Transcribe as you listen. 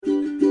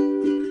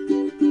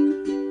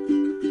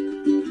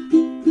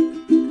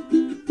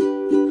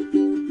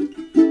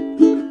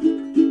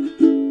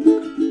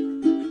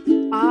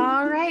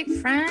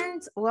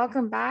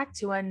welcome back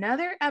to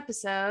another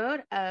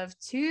episode of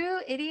Two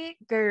Idiot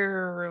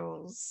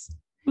Girls.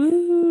 Woo.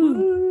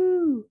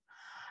 Woo.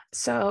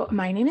 So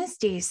my name is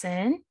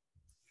Jason.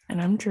 And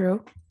I'm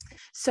Drew.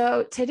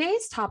 So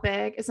today's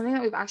topic is something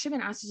that we've actually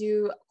been asked to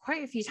do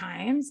quite a few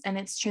times, and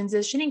it's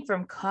transitioning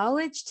from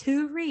college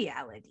to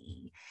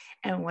reality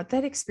and what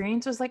that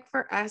experience was like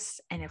for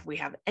us, and if we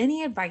have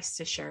any advice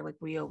to share like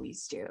we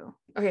always do.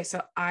 Okay,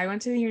 so I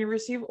went to the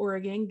University of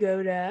Oregon,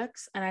 go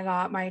Ducks, and I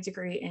got my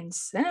degree in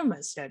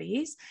cinema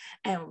studies.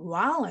 And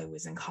while I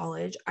was in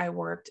college, I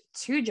worked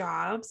 2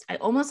 jobs. I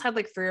almost had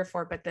like 3 or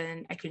 4, but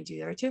then I couldn't do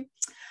the other 2.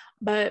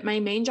 But my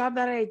main job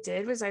that I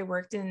did was I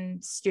worked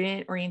in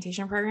student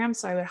orientation programs.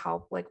 So I would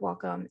help like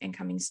welcome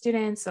incoming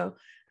students. So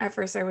at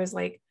first I was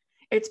like,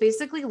 it's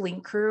basically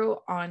Link Crew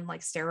on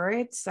like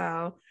steroids.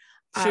 So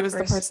she was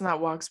the person that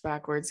walks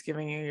backwards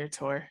giving you your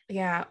tour.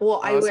 Yeah. Well,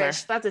 I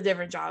wish. That's a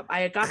different job.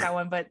 I got that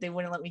one, but they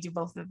wouldn't let me do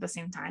both at the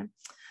same time.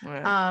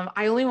 Yeah.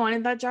 I only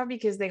wanted that job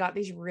because they got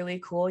these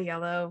really cool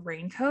yellow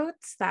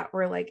raincoats that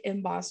were like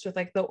embossed with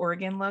like the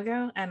Oregon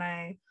logo. And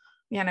I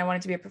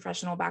wanted to be a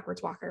professional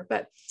backwards walker.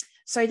 But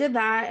so I did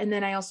that. And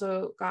then I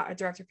also got a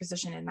director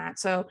position in that.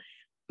 So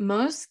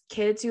most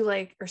kids who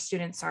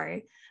students,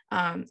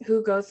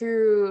 who go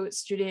through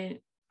student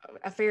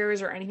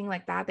affairs or anything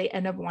like that, they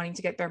end up wanting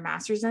to get their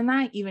master's in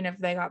that, even if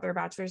they got their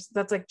bachelor's.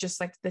 That's like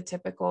just like the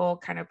typical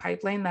kind of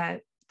pipeline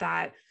that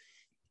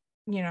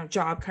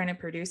job kind of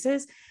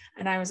produces.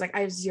 And I was like, I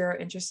have zero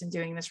interest in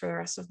doing this for the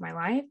rest of my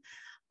life.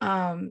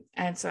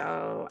 And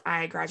so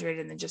I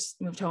graduated and then just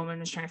moved home and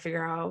was trying to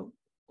figure out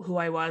who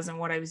I was and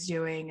what I was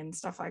doing and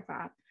stuff like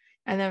that.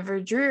 And then for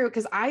Drew,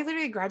 because I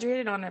literally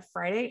graduated on a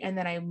Friday and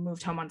then I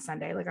moved home on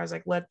Sunday. Like I was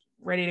like,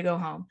 ready to go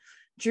home.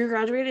 Drew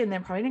graduated and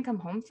then probably didn't come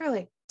home for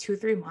like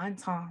 2-3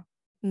 months, huh?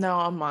 No,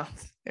 a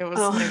month. It was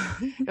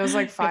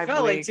like 5 it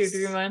felt weeks. Like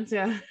 2-3 months,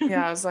 yeah.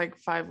 Yeah, it was like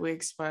 5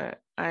 weeks, but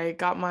I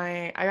got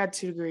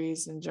 2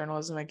 degrees in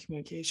journalism and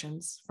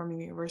communications from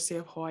the University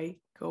of Hawaii,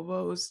 Go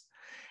Bows.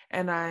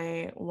 And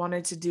I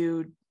wanted to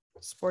do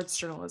sports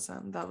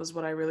journalism. That was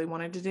what I really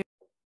wanted to do.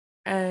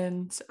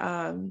 And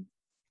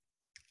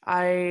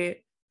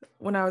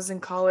when I was in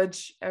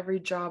college, every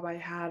job I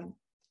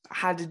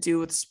had to do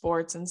with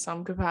sports in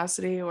some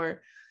capacity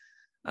or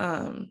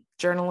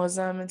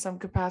journalism in some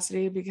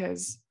capacity,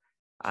 because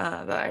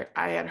I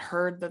had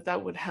heard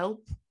that would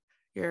help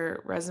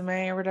your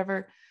resume or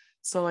whatever.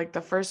 So like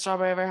the first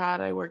job I ever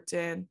had, I worked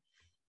in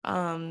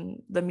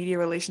the media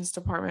relations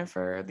department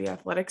for the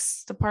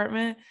athletics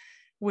department,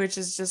 which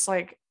is just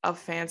like a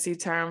fancy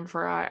term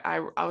for I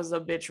was a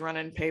bitch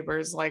running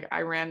papers. Like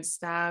I ran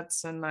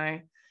stats and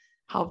I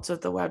helped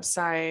with the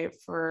website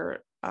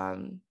for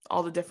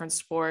all the different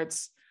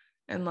sports.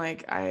 And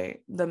like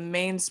the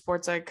main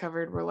sports I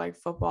covered were like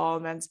football,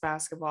 men's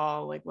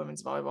basketball, like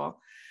women's volleyball.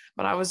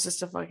 But I was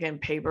just a fucking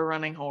paper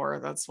running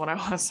whore. That's what I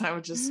was. I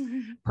would just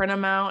print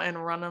them out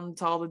and run them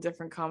to all the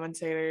different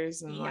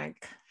commentators. And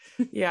like,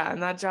 yeah.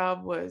 And that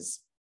job was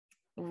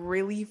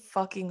really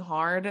fucking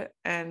hard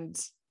and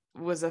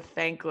was a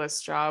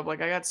thankless job.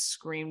 Like I got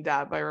screamed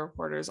at by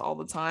reporters all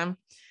the time.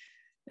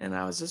 And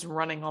I was just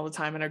running all the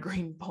time in a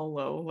green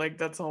polo. Like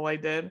that's all I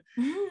did.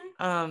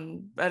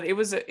 But it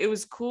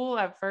was cool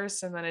at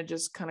first, and then it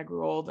just kind of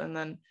grew old. And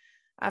then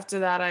after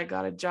that, I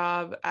got a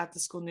job at the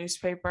school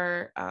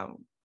newspaper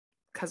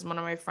because one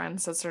of my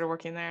friends had started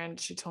working there, and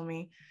she told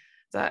me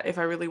that if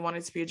I really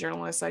wanted to be a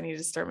journalist, I needed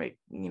to start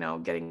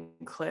getting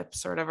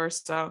clips or whatever.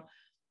 So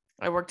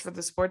I worked for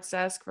the sports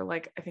desk for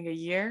like I think a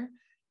year,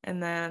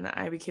 and then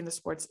I became the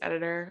sports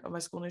editor of my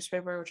school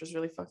newspaper, which was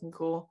really fucking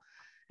cool.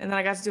 And then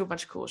I got to do a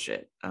bunch of cool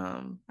shit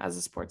as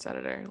a sports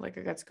editor. Like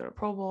I got to go to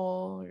Pro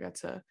Bowl, I got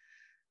to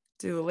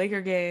do a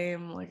Laker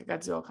game, like I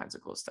got to do all kinds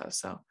of cool stuff.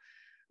 So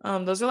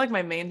those are like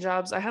my main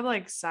jobs. I had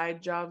like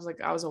side jobs, like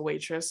I was a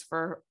waitress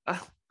for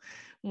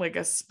like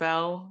a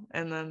spell,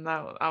 and then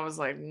that I was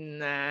like,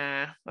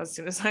 nah, as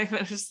soon as I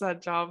finished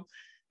that job.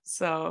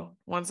 So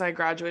once I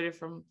graduated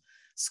from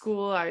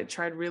school, I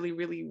tried really,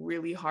 really,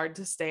 really hard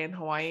to stay in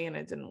Hawaii, and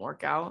it didn't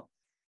work out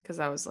because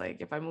I was like,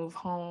 if I move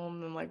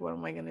home, then like what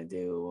am I gonna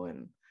do?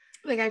 And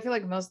like I feel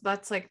like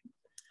that's like,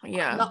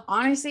 yeah,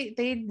 honestly,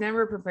 they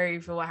never prepare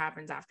you for what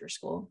happens after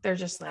school. They're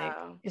just like,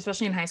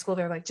 especially in high school,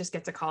 they're like, just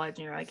get to college,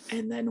 and you're like,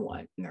 and then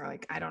what? And they're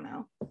like, I don't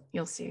know,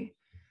 you'll see.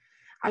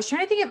 I was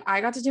trying to think if I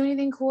got to do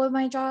anything cool with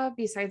my job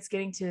besides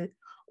getting to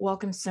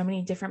welcome so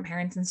many different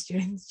parents and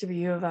students to the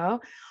U of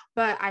O.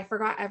 But I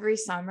forgot every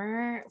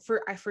summer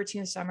for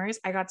 2 summers,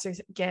 I got to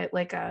get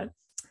like a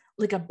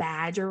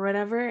badge or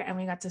whatever. And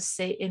we got to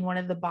sit in one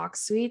of the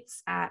box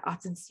suites at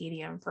Autzen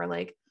Stadium for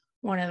like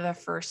one of the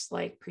first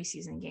like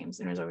preseason games.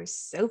 And it was always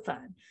so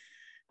fun.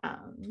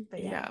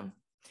 But yeah.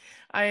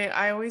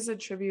 I always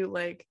attribute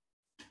like,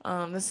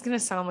 this is going to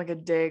sound like a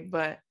dig,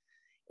 but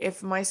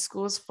if my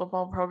school's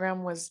football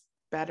program was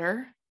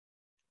better,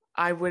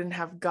 I wouldn't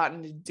have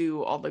gotten to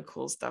do all the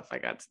cool stuff I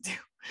got to do.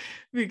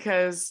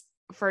 Because,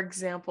 for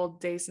example,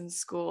 Dayson's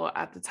school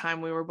at the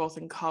time we were both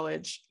in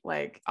college,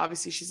 like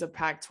obviously she's a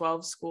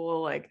Pac-12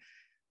 school, like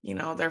you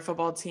know, their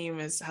football team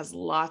has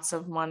lots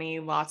of money,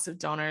 lots of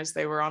donors.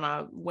 They were on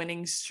a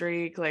winning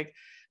streak. Like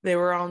they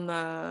were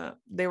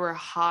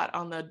hot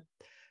on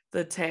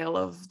the tail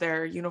of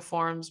their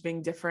uniforms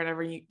being different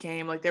every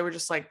game. Like they were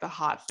just like the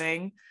hot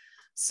thing.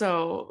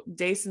 So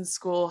Dason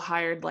School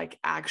hired like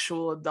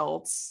actual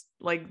adults,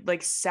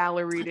 like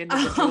salaried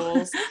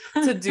individuals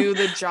to do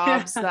the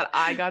jobs that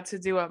I got to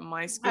do at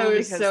my school. I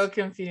was so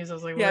confused. I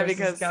was like, yeah, where's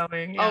because this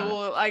going? oh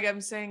well, like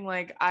I'm saying,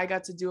 like I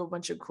got to do a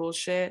bunch of cool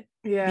shit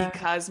Yeah.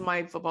 because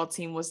my football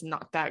team was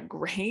not that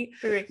great.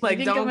 Wait,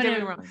 Like, don't get me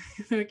gonna, wrong.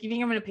 you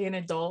think I'm gonna pay an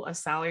adult a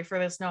salary for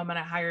this? No, I'm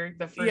gonna hire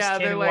the first Yeah,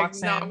 kid they're who like,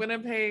 walks no, in. I'm gonna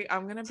pay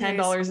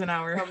 $10 an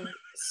hour. some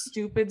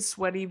stupid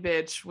sweaty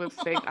bitch with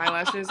fake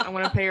eyelashes. I'm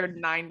gonna pay her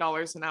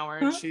 $9 an hour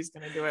and she's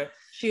gonna do it.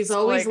 She's So,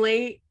 always like,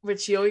 late, but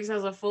she always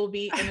has a full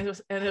beat and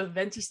a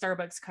venti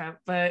Starbucks cup.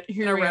 But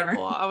here we Red are.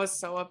 Bull. I was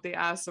so up the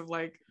ass of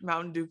like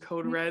Mountain Dew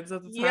Code Reds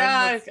at the time.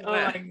 Yeah. Oh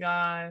my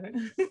god.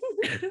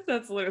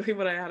 That's literally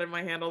what I had in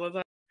my hand all the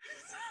time.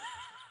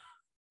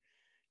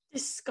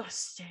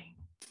 Disgusting.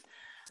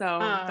 So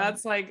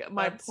that's like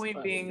my point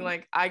funny. being,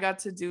 like I got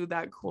to do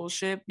that cool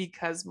shit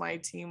because my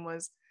team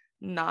was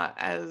not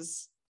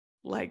as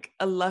like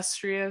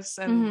illustrious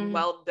and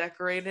well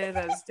decorated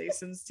as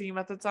Dason's team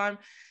at the time.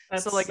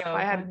 That's so like so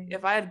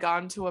if I had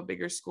gone to a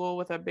bigger school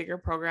with a bigger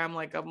program,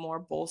 like a more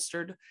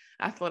bolstered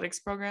athletics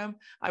program,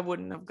 I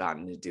wouldn't have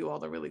gotten to do all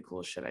the really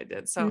cool shit I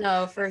did. So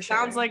no, for sure.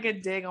 Sounds like a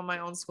dig on my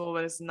own school,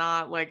 but it's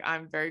not. Like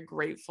I'm very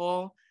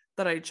grateful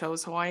that I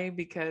chose Hawaii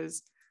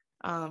because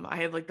I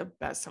had like the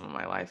best time of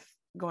my life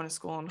going to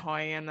school in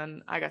Hawaii, and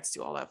then I got to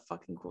do all that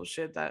fucking cool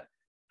shit that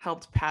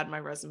helped pad my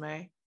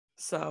resume.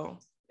 So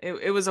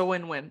it was a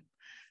win-win.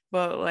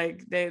 But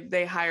like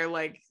they hire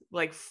like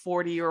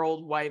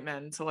 40-year-old white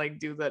men to like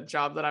do the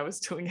job that I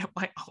was doing at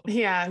my own.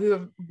 Yeah, who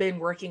have been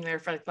working there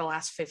for like the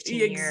last 15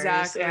 years.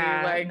 Exactly.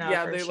 Like no,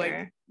 yeah, they sure.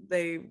 like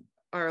they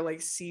are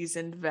like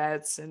seasoned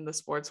vets in the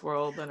sports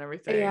world and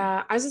everything.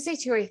 Yeah, I was gonna say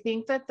too, I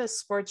think that the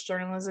sports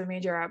journalism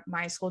major at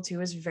my school too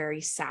is very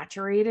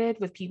saturated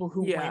with people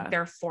who went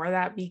there for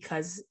that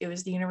because it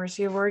was the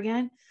University of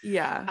Oregon.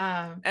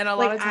 Yeah. And a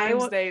lot of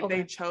times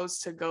they chose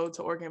to go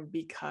to Oregon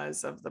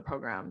because of the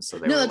program. So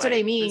that's what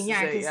I mean.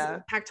 Yeah,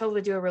 because Pac-12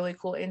 would do a really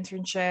cool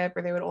internship,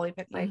 or they would only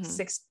pick like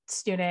 6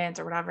 students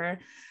or whatever.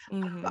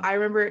 I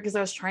remember because I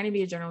was trying to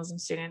be a journalism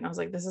student, and I was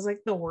like, this is like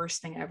the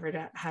worst thing ever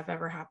to have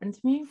ever happened to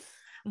me.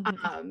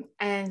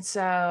 And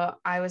so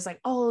I was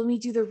like, oh, let me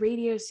do the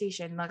radio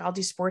station, like I'll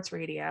do sports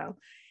radio.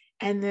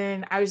 And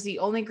then I was the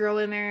only girl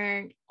in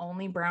there,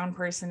 only brown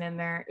person in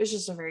there. It was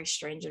just a very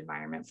strange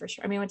environment for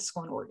sure. I mean, I went to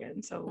school in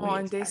Oregon, so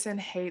and Dason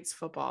hates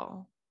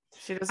football.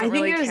 She doesn't. I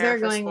think really it was care there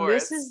for going,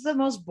 sports. this is the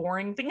most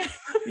boring thing.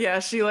 Yeah,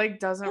 she like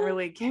doesn't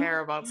really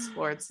care about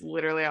sports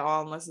literally at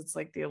all unless it's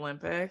like the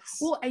Olympics.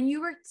 Well, and you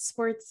were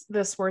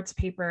the sports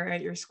paper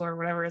at your school or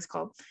whatever it's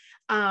called.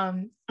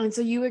 And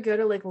so you would go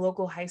to like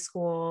local high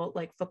school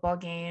like football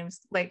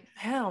games. Like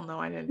hell no,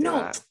 I didn't do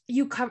that.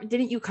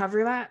 Didn't you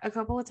cover that a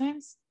couple of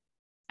times?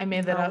 I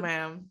made that up.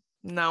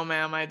 No,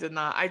 ma'am, I did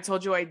not. I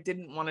told you I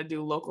didn't want to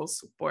do local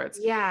sports.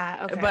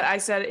 Yeah, okay. But I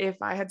said if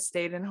I had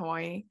stayed in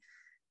Hawaii,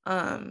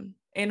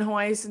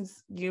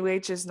 since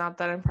UH is not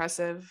that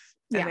impressive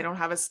and they don't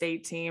have a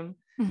state team,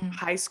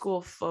 high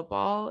school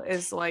football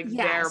is like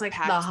their like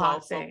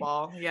Pac-12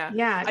 football.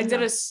 Yeah. I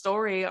did a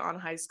story on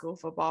high school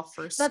football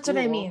for school. That's what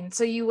I mean.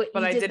 So I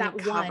did didn't that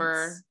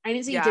cover. Once. I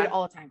didn't say you did it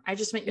all the time. I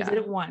just meant you did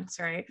it once,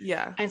 right?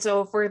 Yeah. And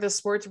so for the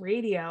sports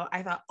radio,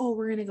 I thought, oh,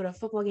 we're gonna go to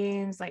football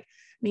games, like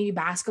maybe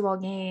basketball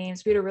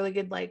games. We had a really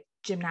good like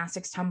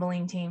gymnastics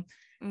tumbling team,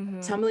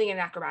 tumbling and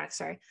acrobatics,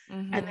 sorry.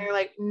 And they're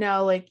like,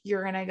 no, like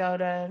you're gonna go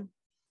to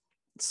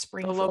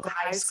Springfield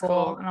High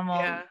School. And I'm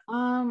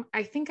like,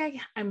 I think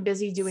I'm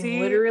busy doing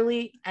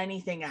literally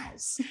anything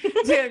else.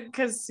 Yeah,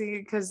 because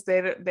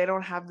they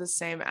don't have the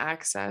same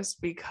access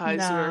because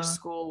your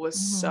school was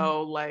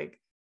so like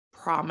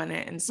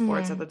prominent in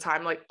sports at the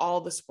time, like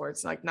all the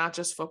sports, like not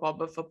just football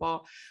but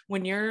football.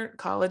 When your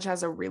college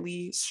has a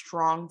really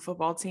strong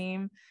football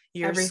team,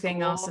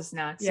 everything else is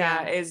nuts.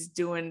 Is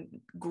doing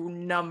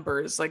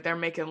numbers, like they're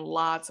making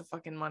lots of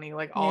fucking money,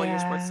 like all your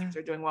sports teams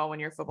are doing well when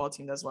your football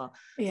team does well.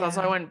 So that's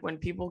why when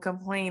people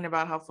complain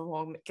about how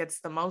football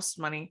gets the most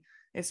money,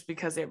 it's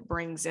because it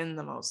brings in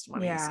the most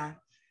money. So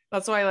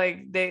that's why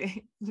like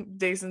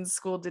Dason's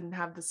school didn't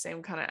have the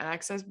same kind of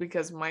access,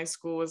 because my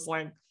school was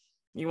like,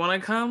 you want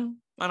to come?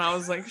 And I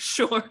was like,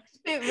 sure.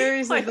 It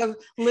varies. Like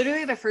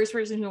literally the first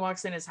person who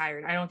walks in is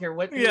hired. I don't care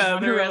what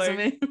on your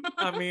resume.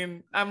 I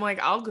mean, I'm like,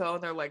 I'll go.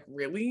 And they're like,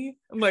 really?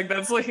 I'm like,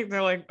 that's like,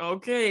 they're like,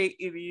 okay,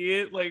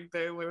 idiot. Like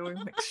they're literally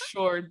like,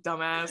 sure,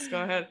 dumbass,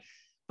 go ahead.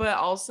 But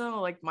also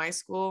like my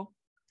school,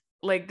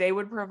 like they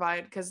would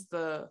provide, because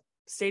the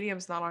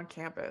stadium's not on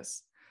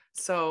campus.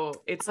 So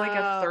it's like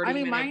a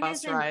 30-minute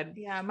bus ride.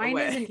 Yeah, mine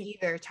isn't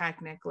either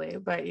technically,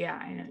 but yeah,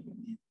 I know what you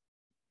mean.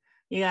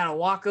 You gotta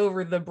walk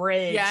over the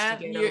bridge to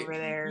get over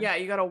there. Yeah,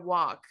 you gotta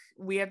walk.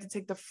 We had to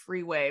take the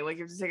freeway. Like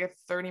you have to take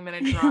a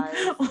 30-minute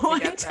drive.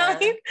 One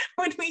time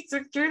when we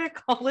took her to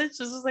college,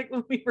 this was like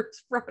when we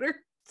first brought her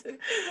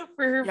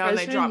for her Yeah, and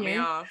they freshman dropped me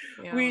year. off.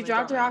 Yeah, We when they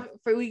dropped dropped her me off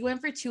off. we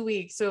went for 2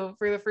 weeks. So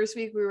for the first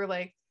week, we were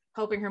like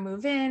helping her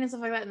move in and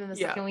stuff like that. And then the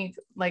Yeah, second week,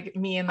 like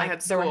me and I like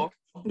had school.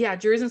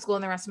 Drew's in school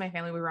and the rest of my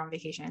family, we were on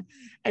vacation.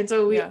 And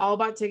so we Yeah. all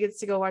bought tickets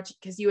to go watch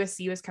because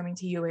USC was coming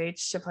to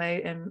UH to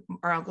play, and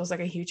our uncle's like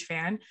a huge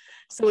fan.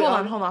 So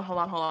Hold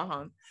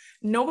on.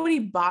 Nobody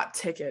bought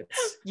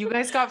tickets. You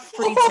guys got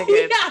free Oh,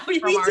 tickets. yeah, we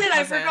from our did.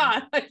 cousin,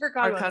 I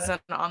forgot our about cousin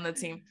on the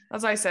team.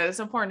 That's why I said it's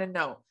important to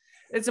note.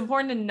 It's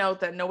important to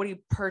note that nobody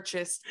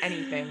purchased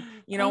anything.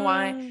 You know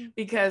why?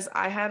 Because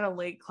I had a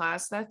late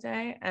class that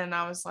day, and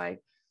I was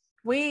like,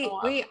 Wait,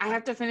 I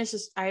have to finish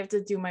this. I have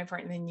to do my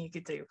part and then you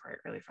could do your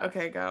part really fast.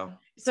 okay, go.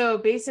 So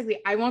basically,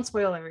 I won't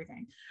spoil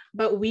everything,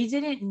 but we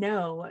didn't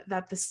know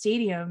that the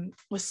stadium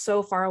was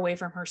so far away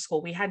from her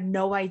school. We had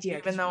no idea.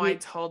 Even though I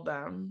told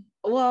them.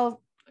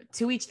 Well,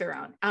 to each their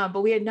own.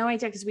 But we had no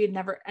idea because we had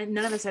never, and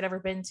none of us had ever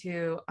been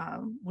to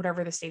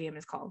whatever the stadium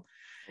is called.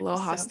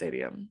 Aloha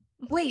Stadium.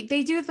 Wait,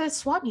 they do the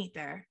swap meet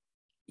there.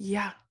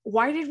 Yeah.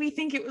 Why did we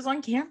think it was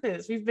on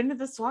campus? We've been to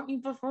the swap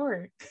meet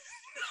before.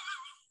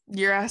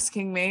 You're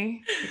asking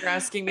me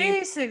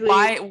Basically,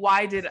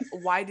 why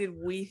did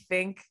we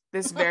think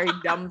this very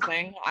dumb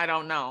thing? I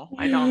don't know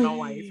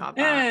why you thought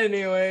that.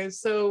 Anyway,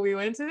 so we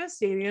went to the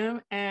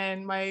stadium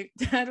and my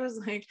dad was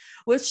like,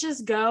 let's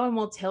just go and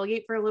we'll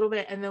tailgate for a little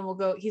bit and then we'll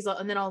go.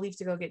 And then I'll leave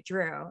to go get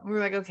Drew. And we were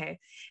like, okay.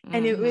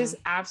 And it was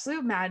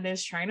absolute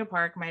madness trying to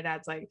park. My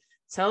dad's like,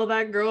 tell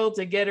that girl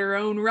to get her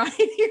own ride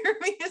here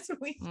because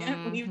we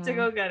can't leave to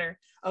go get her.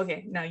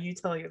 Okay, now you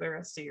tell you the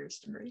rest of your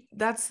story.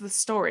 That's the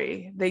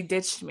story. They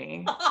ditched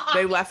me.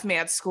 They left me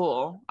at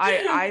school.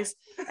 I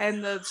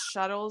and the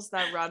shuttles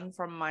that run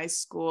from my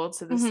school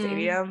to the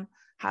stadium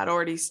had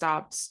already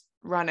stopped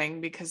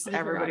running because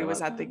everybody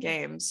was at the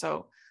game.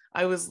 So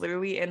I was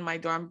literally in my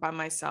dorm by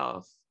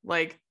myself.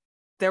 Like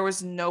there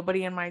was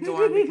nobody in my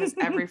dorm because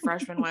every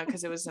freshman went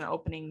because it was an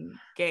opening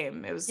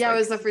game. It was it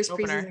was the first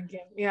preseason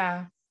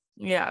game.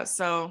 Yeah.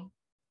 So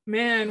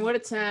man, what a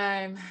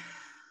time.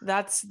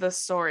 That's the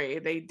story.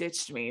 They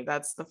ditched me.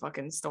 That's the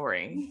fucking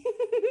story.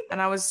 And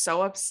I was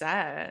so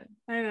upset.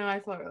 I know. I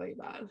felt really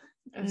bad.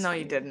 No,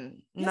 you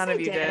didn't. Yes, None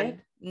of you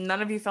did.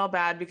 None of you felt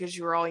bad because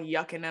you were all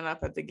yucking it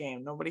up at the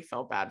game. Nobody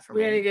felt bad for me.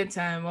 We had a good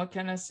time. What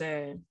can I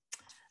say?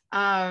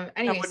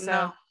 Anyway,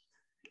 so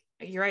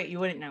you're right. You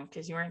wouldn't know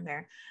because you weren't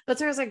there. But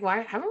so I was like,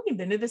 why haven't we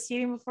been to the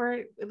stadium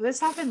before? This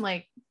happened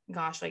like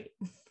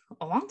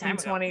a long time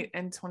ago.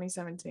 In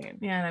 2017.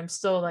 Yeah, and I'm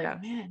still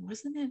like, man,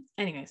 wasn't it?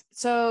 Anyways,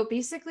 so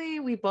basically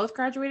we both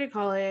graduated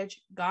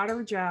college, got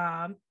a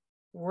job,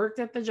 worked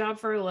at the job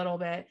for a little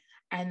bit,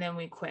 and then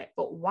we quit.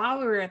 But while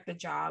we were at the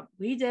job,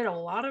 we did a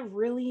lot of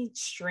really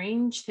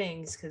strange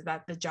things because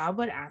that the job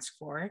would ask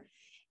for.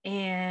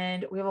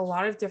 And we have a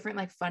lot of different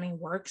like funny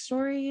work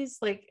stories,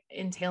 like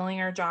entailing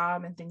our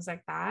job and things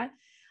like that.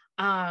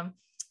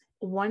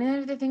 One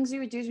of the things we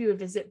would do is we would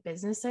visit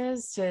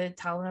businesses to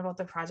tell them about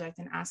the project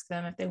and ask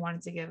them if they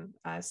wanted to give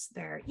us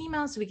their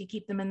email so we could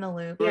keep them in the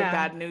loop. We're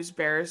bad news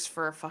bearers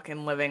for a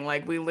fucking living.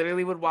 Like we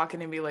literally would walk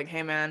in and be like,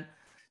 hey man,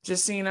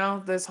 just so you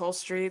know, this whole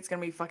street's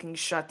going to be fucking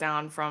shut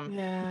down from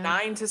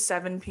 9 to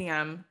 7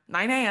 p.m.,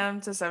 9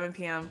 a.m. to 7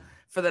 p.m.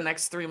 for the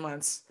next 3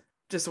 months.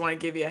 Just want to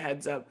give you a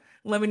heads up.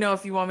 Let me know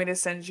if you want me to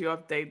send you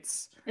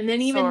updates. And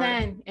then even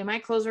then, it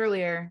might close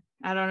earlier.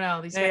 I don't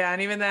know.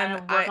 And even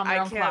then,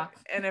 I can't.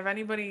 And if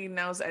anybody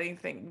knows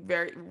anything,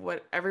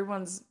 what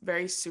everyone's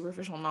very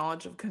superficial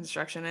knowledge of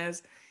construction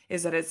is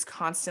that it's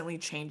constantly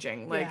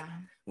changing. Like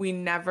we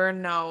never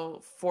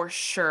know for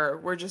sure.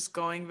 We're just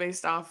going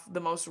based off the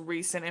most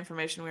recent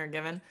information we were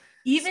given.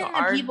 Even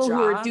the people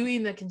who are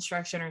doing the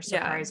construction are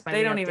surprised by they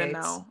the don't updates. even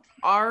know.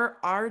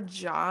 Our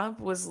job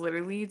was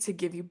literally to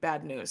give you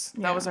bad news.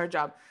 That was our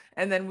job.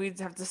 And then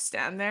we'd have to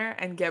stand there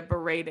and get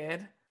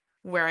berated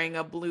wearing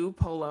a blue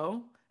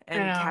polo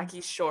and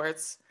khaki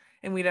shorts,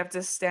 and we'd have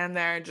to stand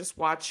there and just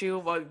watch you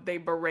while they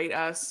berate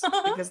us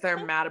because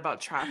they're mad about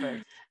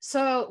traffic.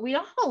 So we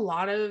don't have a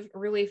lot of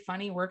really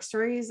funny work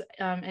stories,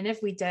 and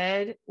if we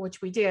did,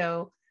 which we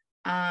do,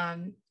 I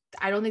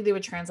don't think they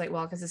would translate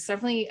well because it's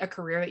definitely a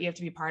career that you have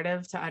to be part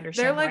of to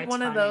understand. They're like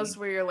one of those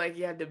where you're like,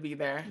 you had to be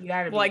there. You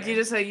gotta be like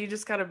there. you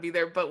just gotta be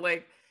there. But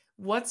like,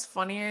 what's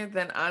funnier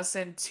than us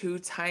in two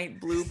tight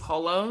blue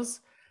polos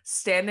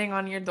standing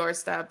on your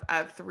doorstep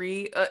at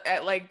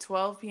like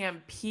 12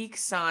 p.m. peak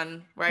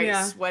sun, right?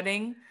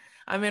 Sweating.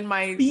 I'm in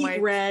my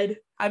red.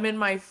 I'm in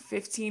my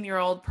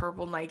 15-year-old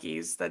purple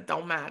Nikes that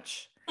don't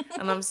match.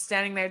 And I'm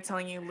standing there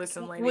telling you,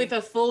 listen, lady. With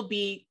a full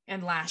beat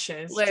and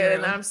lashes.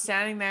 And I'm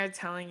standing there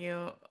telling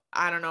you,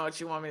 I don't know what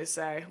you want me to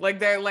say. Like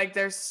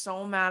they're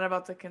so mad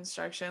about the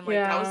construction. Like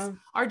that was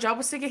our job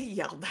was to get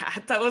yelled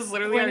at. That was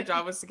literally our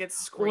job was to get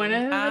screamed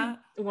at.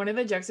 One of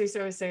the jokes I used to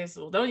always say is,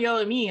 well, don't yell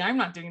at me. I'm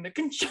not doing the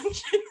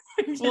construction.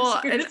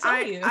 Well, and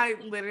I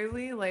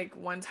literally like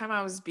one time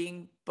I was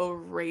being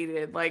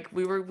berated. Like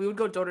we would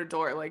go door to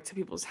door, like to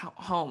people's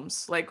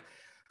homes. Like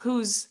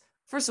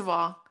first of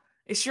all,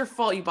 it's your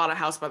fault you bought a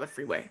house by the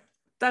freeway.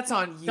 That's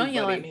on you. Don't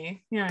yell buddy. at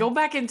me. Yeah. Go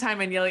back in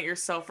time and yell at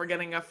yourself for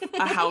getting a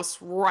house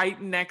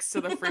right next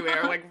to the freeway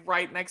or like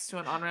right next to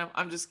an on-ramp.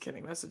 I'm just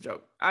kidding. That's a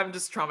joke. I'm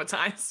just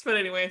traumatized. But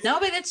anyways. No,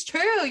 but it's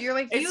true. You're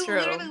like, It's you true.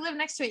 literally live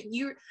next to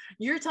it.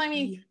 You're telling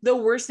me the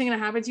worst thing that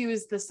happened to you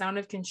is the sound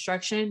of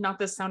construction, not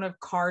the sound of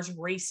cars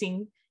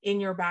racing in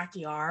your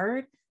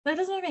backyard. That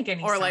doesn't make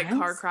any sense. Or like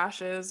car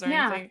crashes or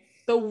anything.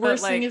 The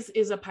worst thing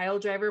is a pile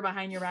driver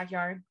behind your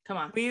backyard. Come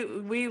on.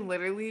 We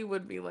literally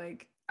would be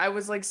like, I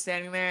was like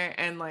standing there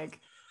and like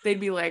they'd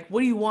be like,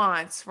 what do you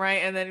want?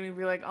 Right. And then we'd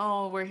be like,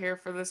 oh, we're here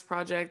for this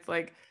project.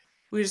 Like,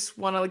 we just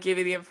want to give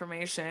you the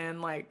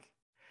information. Like,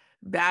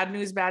 bad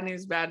news, bad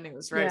news, bad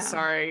news. Right.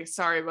 Yeah.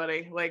 Sorry,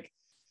 buddy. Like,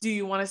 do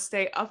you want to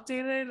stay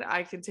updated?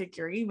 I can take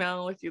your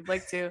email if you'd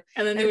like to.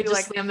 And then they would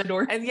just slam the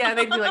door. And yeah,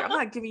 they'd be like, I'm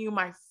not giving you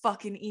my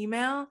fucking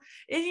email.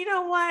 And you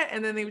know what?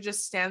 And then they would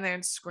just stand there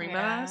and scream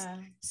at us.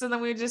 So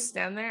then we would just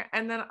stand there.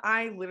 And then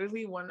I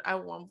literally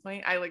at one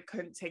point, I like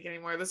couldn't take it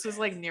anymore. This was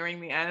like nearing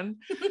the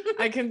end.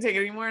 I couldn't take it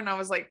anymore. And I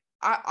was like,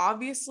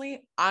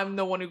 obviously, I'm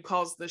the one who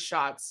calls the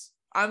shots.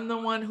 I'm the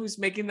one who's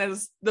making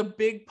the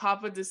big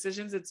papa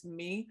decisions. It's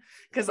me,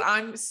 because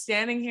I'm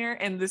standing here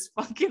in this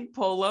fucking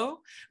polo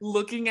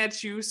looking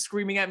at you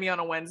screaming at me on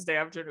a Wednesday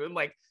afternoon.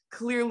 Like,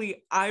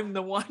 clearly I'm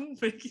the one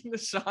making the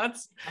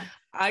shots.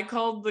 I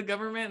called the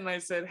government and I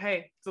said,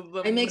 hey,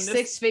 I make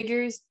 6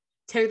 figures,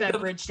 tear that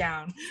bridge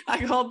down.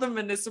 I called the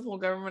municipal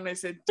government and I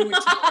said, do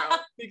it tomorrow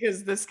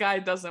because this guy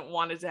doesn't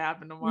want it to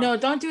happen tomorrow. No,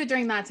 don't do it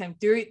during that time.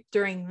 Do it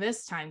during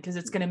this time because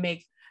it's going to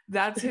make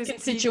that's his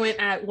constituent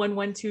peak, at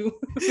 112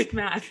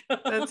 McMahon.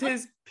 That's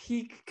his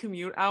peak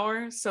commute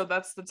hour. So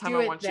that's the time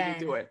I want you to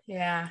do it.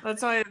 Yeah.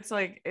 That's why it's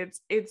like,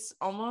 it's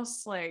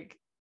almost like,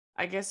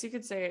 I guess you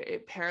could say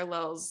it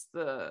parallels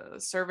the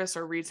service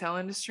or retail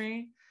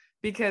industry,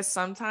 because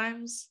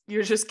sometimes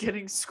you're just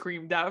getting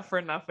screamed at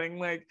for nothing.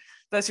 Like,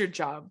 that's your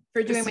job.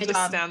 For doing my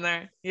job. Stand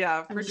there.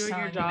 Yeah. For doing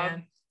your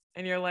job.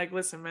 And you're like,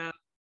 listen, man,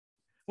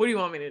 what do you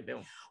want me to do?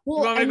 Well,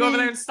 you want me to go over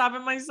there and stop it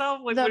myself?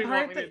 Like, what do you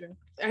want me to do?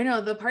 I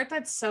know the part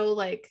that's so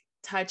like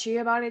touchy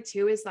about it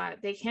too is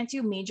that they can't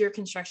do major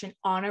construction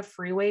on a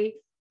freeway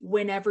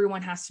when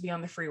everyone has to be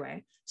on the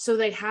freeway. So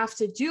they have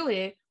to do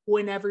it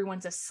when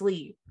everyone's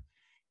asleep.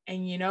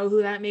 And you know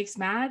who that makes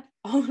mad?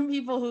 All the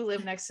people who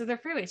live next to the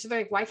freeway. So they're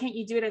like, why can't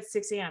you do it at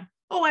 6 a.m.?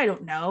 Oh, I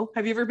don't know.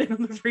 Have you ever been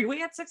on the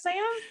freeway at 6 a.m.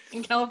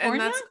 in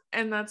California?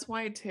 And that's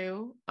why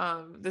too.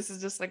 This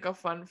is just like a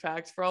fun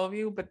fact for all of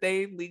you, but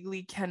they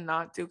legally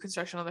cannot do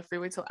construction on the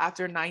freeway till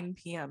after 9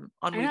 p.m.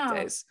 on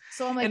weekdays.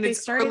 So I'm like, and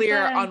it's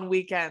earlier on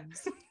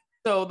weekends.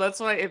 So that's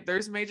why if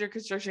there's major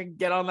construction,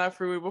 get on that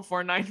freeway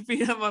before 9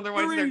 p.m.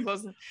 Otherwise, they're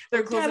closing.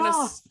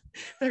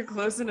 They're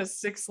closing a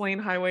 6-lane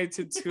highway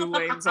to 2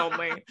 lanes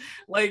only.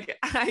 Like,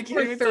 I can't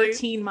even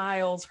 13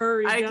 miles.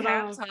 Hurry! I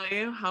can't tell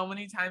you how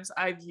many times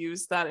I've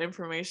used that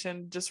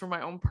information just for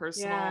my own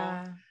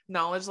personal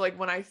knowledge. Like,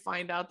 when I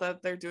find out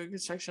that they're doing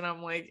construction,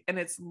 I'm like, and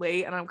it's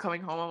late, and I'm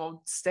coming home, I'm gonna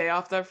stay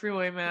off that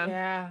freeway, man.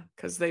 Yeah,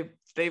 because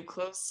they've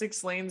closed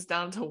 6 lanes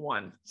down to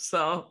 1.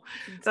 So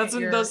that's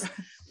when those.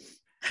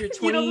 Your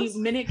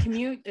 20-minute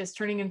commute is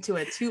turning into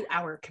a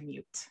 2-hour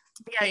commute.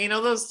 Yeah, you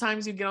know those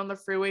times you get on the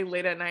freeway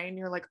late at night and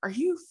you're like, are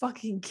you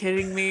fucking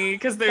kidding me?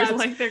 Because they're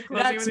closing.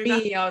 That's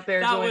me out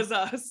there. That was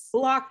us.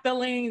 Block the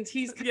lanes.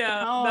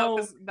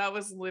 That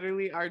was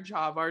literally our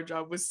job. Our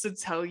job was to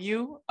tell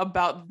you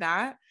about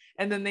that.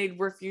 And then they'd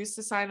refuse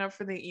to sign up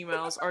for the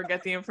emails or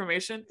get the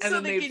information. And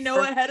so then they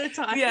know ahead of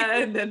time. Yeah,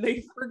 and then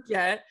they'd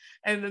forget.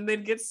 And then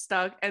they'd get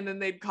stuck. And then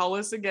they'd call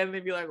us again.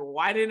 They'd be like,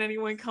 why didn't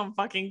anyone come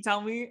fucking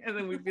tell me? And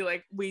then we'd be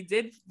like, we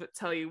did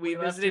tell you. We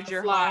visited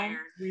your home.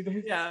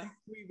 Yeah,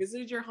 we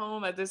visited your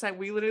home at this time.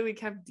 We literally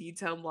kept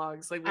detailed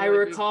logs. Like, I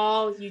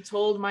recall you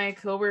told my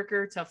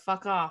coworker to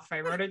fuck off. I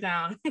wrote it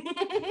down.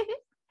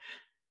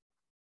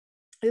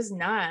 It's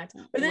not.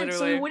 But then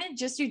so we wouldn't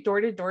just do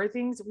door-to-door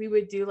things. We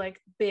would do like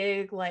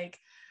big like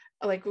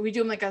we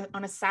do them like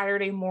on a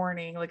Saturday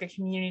morning, like a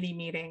community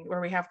meeting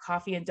where we have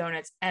coffee and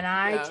donuts. And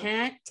I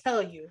can't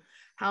tell you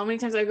how many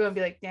times I go and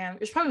be like, damn,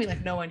 there's probably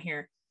like no one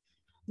here.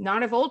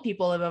 Not if old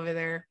people live over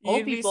there.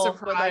 Old people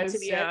would like to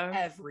be at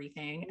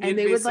everything. And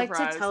they would like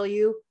to tell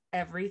you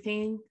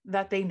everything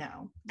that they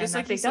know. Just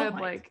like they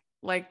don't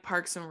like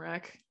Parks and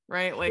Rec.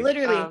 Right, like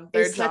literally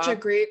it's such a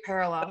great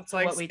parallel. That's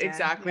like what we did.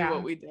 Exactly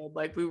what we did.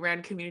 Like, we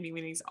ran community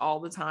meetings all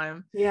the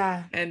time.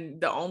 Yeah,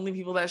 and the only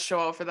people that show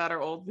up for that are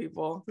old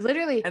people.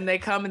 Literally, and they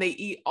come and they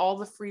eat all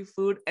the free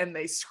food and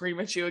they scream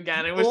at you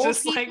again. It was old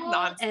just like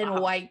nonstop. And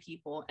white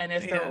people. And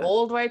if they're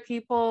old white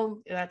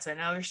people, that's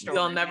another story.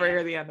 You'll never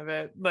hear the end of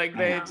it. Like,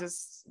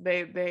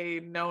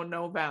 they know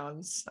no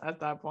bounds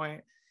at that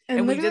point.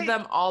 And we did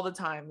them all the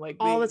time. Like,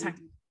 all the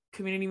time.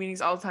 Community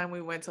meetings all the time.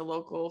 We went to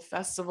local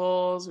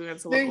festivals. We went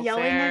to local fairs. They're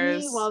yelling at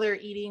me while they're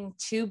eating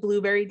 2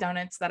 blueberry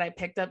donuts that I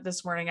picked up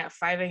this morning at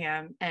 5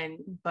 a.m. and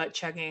butt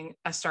chugging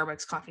a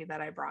Starbucks coffee that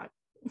I brought.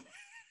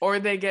 Or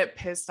they get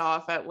pissed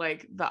off at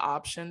like the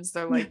options.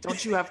 They're like,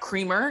 don't you have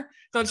creamer?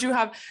 You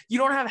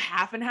don't have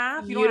half and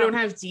half? You don't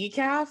have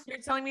decaf? You're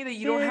telling me that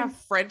you don't have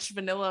French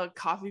vanilla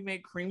coffee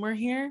made creamer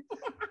here?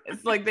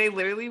 It's like they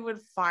literally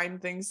would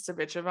find things to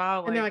bitch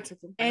about. And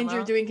Like,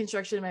 you're doing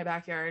construction in my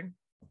backyard.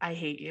 I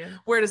hate you.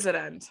 Where does it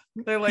end?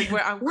 They're like,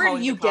 where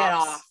do you get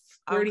off?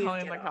 I'm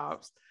calling the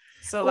cops.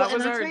 So that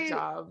was our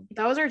job.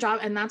 That was our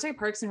job. And that's why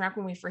Parks and Rec,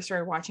 when we first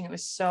started watching, it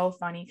was so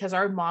funny because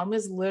our mom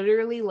was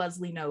literally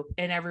Leslie Knope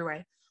in every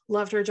way.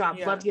 Loved her job,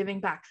 loved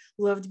giving back,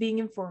 loved being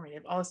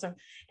informative, all this stuff.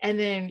 And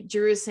then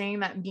Drew was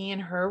saying that me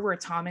and her were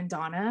Tom and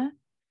Donna.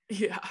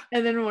 Yeah.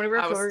 And then one of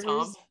our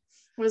coworkers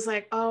was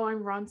like, oh,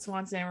 I'm Ron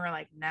Swanson. And we're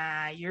like,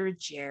 nah, you're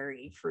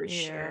Jerry for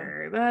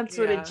sure. That's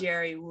what a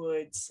Jerry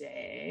would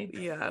say.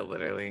 Yeah,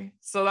 literally.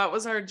 So that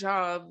was our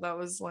job. That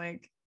was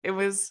like, it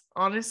was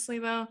honestly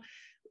though,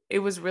 it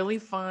was really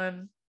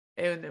fun.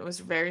 And it was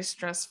very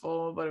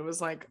stressful, but it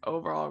was like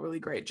overall a really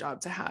great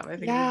job to have. I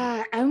think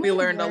and we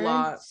learned a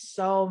lot.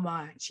 So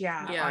much.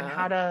 On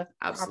how to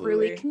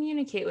properly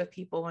communicate with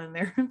people when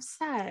they're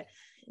upset.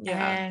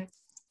 And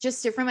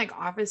just different like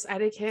office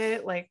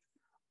etiquette. Like,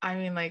 I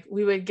mean, like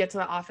we would get to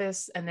the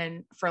office and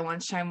then for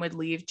lunchtime would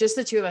leave just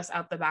the two of us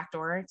out the back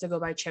door to go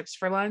buy chips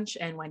for lunch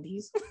and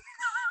Wendy's.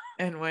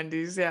 And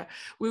Wendy's, yeah.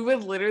 We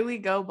would literally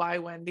go buy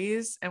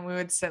Wendy's and we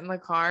would sit in the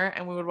car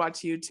and we would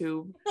watch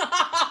YouTube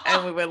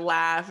and we would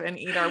laugh and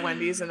eat our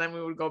Wendy's and then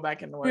we would go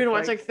back into work. We would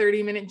watch like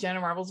 30-minute Jenna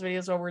Marbles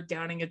videos while we're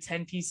downing a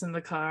 10-piece in the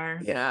car.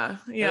 Yeah.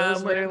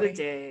 Those literally were the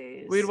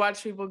days. We'd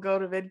watch people go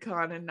to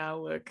VidCon and now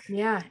look.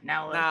 Yeah,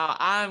 now look. Now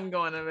I'm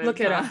going to VidCon.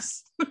 Look at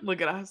us.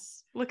 Look at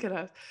us. Look at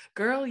us.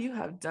 Girl, you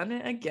have done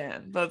it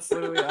again. That's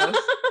literally us.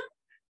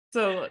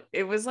 So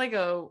it was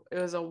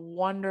a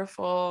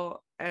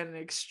wonderful and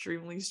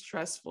extremely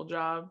stressful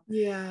job.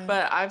 Yeah.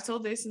 But I've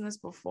told Jason this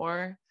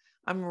before.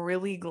 I'm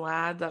really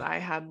glad that I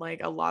had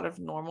like a lot of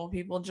normal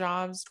people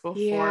jobs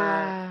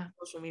before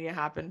social media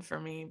happened for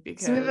me,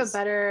 because we have a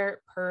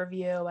better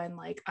purview and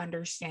like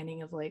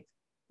understanding of like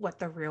what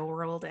the real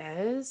world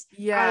is.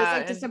 As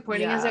like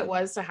disappointing as it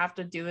was to have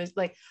to do is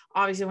like,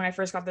 obviously when I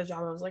first got the job,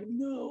 I was like,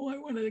 no, I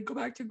want to go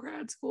back to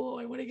grad school.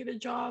 I want to get a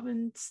job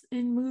in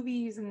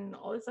movies and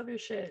all this other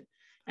shit.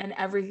 And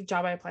every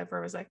job I applied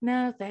for was like,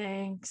 no,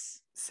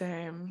 thanks.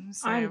 Same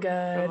I'm good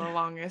for the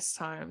longest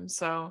time.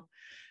 So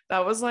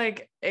that was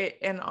like it.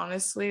 And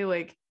honestly,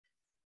 like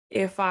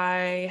if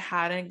I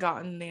hadn't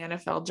gotten the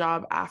NFL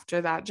job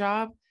after that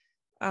job,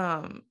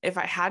 if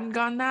I hadn't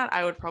gotten that,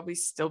 I would probably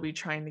still be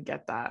trying to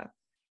get that.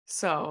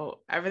 So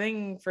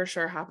everything for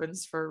sure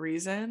happens for a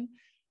reason.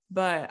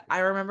 But I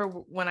remember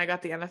when I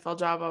got the NFL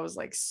job, I was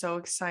like so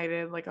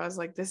excited. Like I was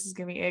like, this is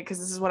gonna be it, because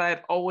this is what I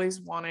had always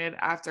wanted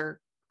after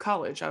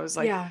college. I was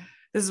like,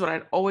 this is what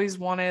I'd always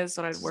wanted. This is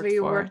what I'd worked for.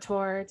 You worked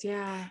towards,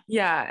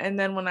 yeah. And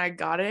then when I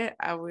got it,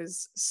 I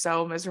was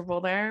so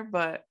miserable there,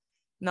 but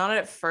not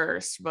at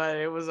first, but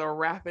it was a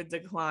rapid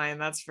decline,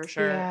 that's for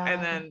sure.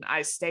 And then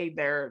I stayed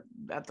there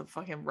at the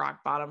fucking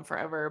rock bottom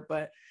forever.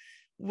 But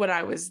when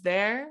I was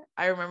there,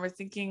 I remember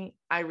thinking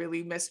I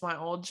really missed my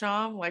old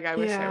job. Like I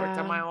wish I worked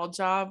at my old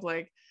job.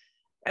 Like,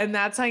 and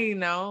that's how you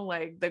know,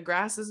 like the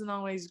grass isn't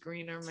always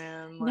greener,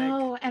 man. Like,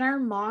 no, and our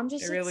mom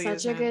just did really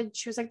such a good,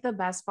 she was like the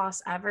best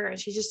boss ever. And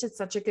she just did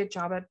such a good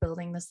job at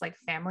building this like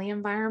family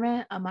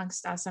environment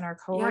amongst us and our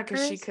coworkers. Yeah,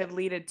 because she could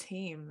lead a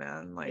team,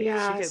 man. Like, she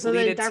could so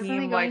lead a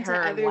team like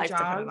her other life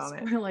jobs, depended on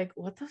it. we're like,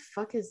 what the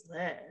fuck is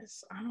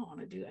this? I don't want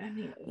to do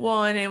any of it.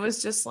 Well, and it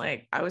was just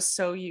like, I was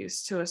so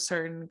used to a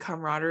certain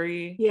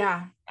camaraderie.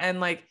 Yeah.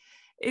 And like,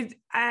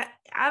 I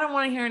don't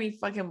want to hear any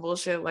fucking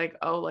bullshit like,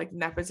 oh, like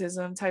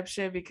nepotism type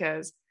shit,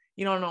 because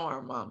you don't know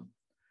our mom.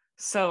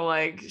 So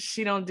like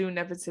she don't do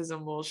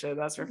nepotism bullshit,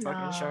 that's for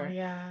fucking sure.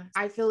 Yeah.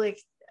 I feel like,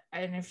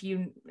 and if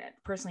you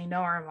personally know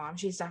our mom,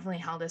 she's definitely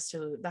held us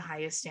to the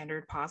highest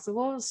standard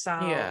possible. So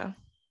yeah,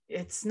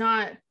 it's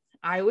not,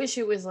 I wish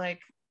it was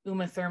like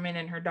Uma Thurman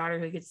and her daughter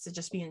who gets to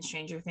just be in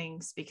Stranger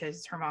Things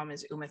because her mom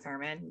is Uma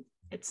Thurman.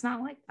 It's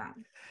not like that.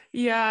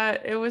 Yeah,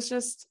 it was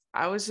just,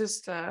 I was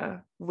just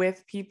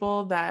with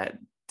people that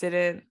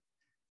didn't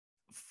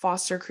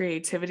foster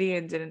creativity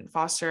and didn't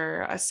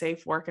foster a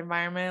safe work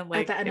environment.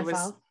 Like at the NFL? It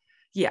was,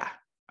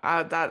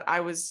 that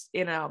I was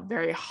in a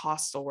very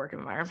hostile work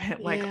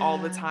environment like all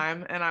the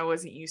time, and I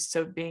wasn't used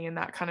to being in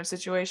that kind of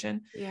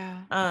situation.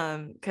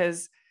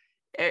 Because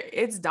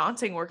it's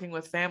daunting working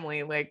with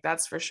family, like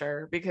that's for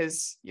sure,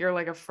 because you're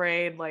like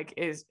afraid, like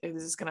is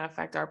this gonna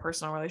affect our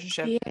personal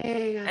relationship?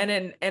 And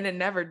it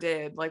never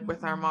did. Like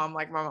with our mom,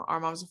 like our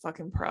mom's a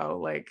fucking pro,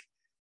 like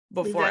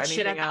before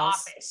anything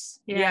else.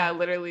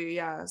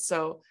 Literally.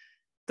 So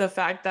the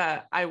fact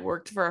that I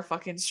worked for a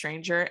fucking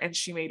stranger and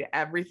she made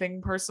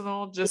everything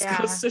personal just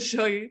goes to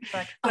show you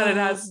that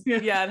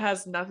it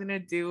has nothing to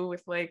do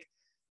with like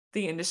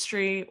the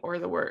industry or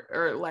the work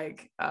or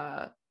like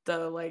the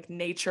like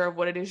nature of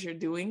what it is you're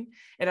doing.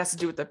 It has to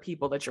do with the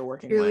people that you're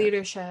working with. Your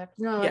leadership.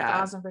 No,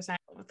 1,000%.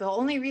 The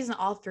only reason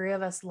all three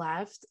of us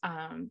left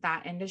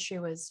that industry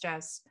was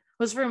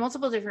for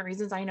multiple different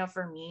reasons. I know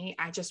for me,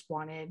 I just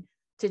wanted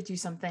to do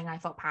something I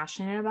felt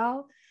passionate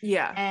about.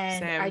 Yeah.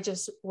 And Same. I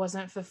just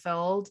wasn't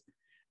fulfilled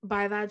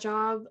by that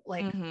job,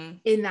 like Mm-hmm.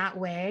 in that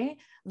way.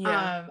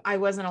 Yeah. I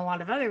was in a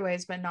lot of other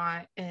ways, but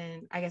not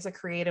in, I guess, a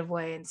creative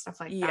way and stuff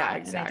like Yeah,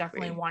 that. And I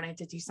definitely exactly. wanted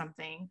to do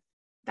something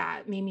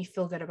that made me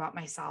feel good about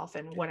myself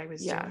and what I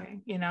was Yeah.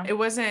 doing, you know? It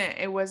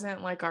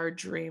wasn't like our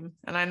dream.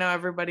 And I know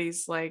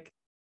everybody's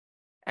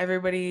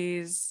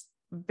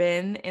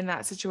been in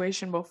that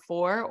situation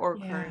before or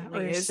Yeah. Or currently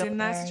you're is still in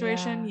that there.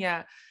 situation.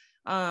 Yeah.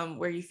 Yeah.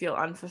 Where you feel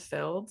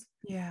unfulfilled.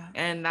 Yeah.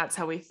 And that's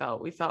how we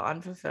felt. We felt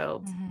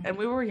unfulfilled. Mhm. And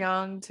we were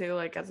young too,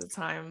 like at the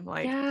time.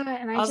 Like Yeah.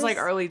 And I was like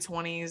early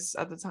 20s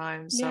at the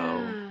time. So,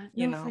 yeah,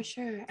 you no, for know.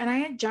 sure. And I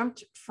had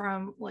jumped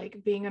from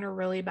like being in a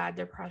really bad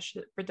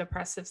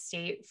depressive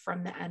state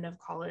from the end of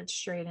college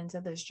straight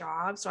into this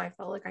job. So I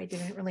felt like I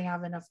didn't really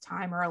have enough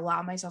time or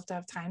allow myself to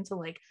have time to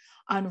like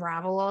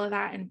unravel all of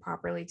that and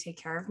properly take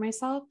care of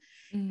myself.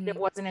 And it Mhm.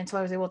 wasn't until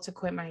I was able to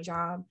quit my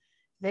job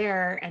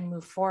there and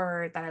move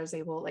forward that I was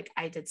able, like,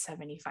 I did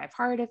 75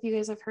 hard, if you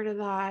guys have heard of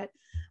that.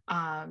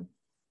 Um,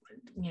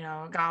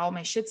 got all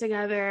my shit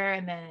together.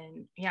 And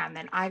then, yeah, and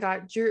then I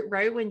got Drew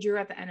right when Drew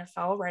at the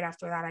NFL. Right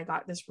after that, I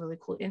got this really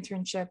cool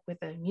internship with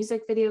a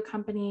music video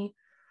company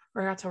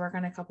where I got to work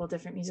on a couple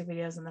different music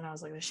videos. And then I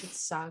was like, this shit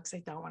sucks. I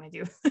don't want to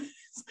do this.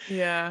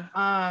 Yeah.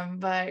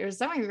 But it was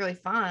definitely a really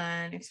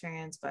fun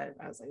experience. But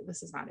I was like,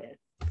 this is not it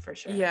for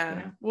sure.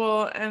 Yeah.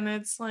 Well, and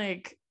it's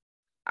like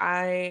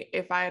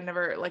if I had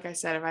never, like I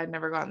said, if I had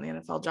never gotten the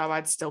NFL job,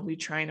 I'd still be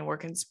trying to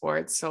work in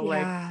sports. So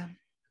like Yeah.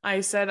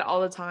 I said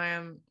all the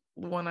time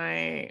when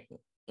I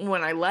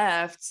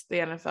left the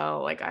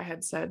NFL, like I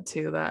had said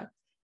too, that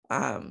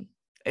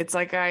it's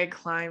like I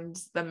climbed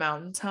the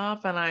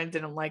mountaintop and I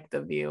didn't like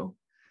the view.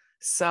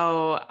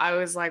 So I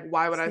was like,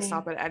 why would I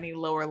stop at any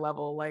lower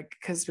level? Like,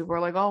 because people were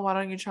like, oh, why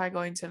don't you try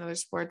going to another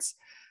sports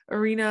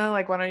arena?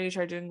 Like, why don't you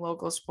try doing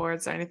local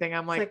sports or anything?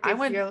 I'm like,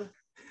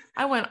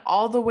 I went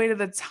all the way to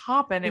the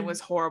top and it was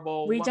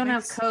horrible. We don't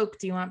have Coke.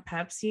 Do you want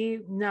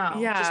Pepsi? No. Just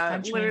Yeah,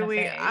 punch me in the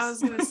literally. I face.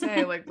 was gonna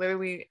say, like,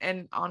 literally,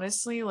 and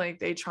honestly, like,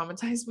 they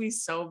traumatized me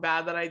so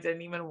bad that I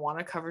didn't even want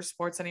to cover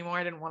sports anymore.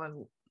 I didn't want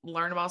to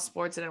learn about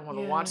sports. I didn't want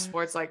to watch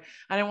sports. Like,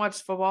 I didn't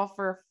watch football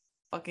for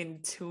fucking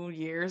 2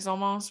 years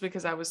almost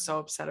because I was so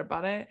upset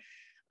about it.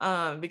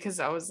 Because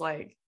I was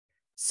like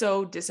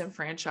so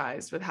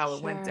disenfranchised with how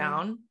it went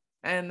down.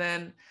 And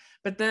then,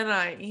 but then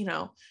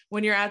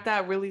when you're at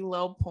that really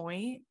low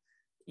point,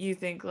 you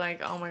think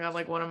like, oh my God,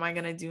 like, what am I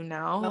gonna do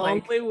now? The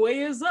like, only way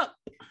is up.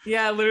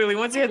 Yeah, literally.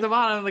 Once you hit the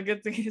bottom, the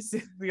good thing is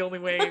the only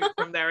way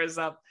from there is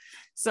up.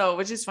 So,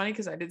 which is funny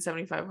because I did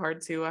 75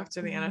 hard too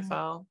after the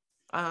NFL,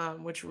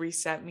 which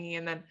reset me.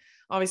 And then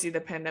obviously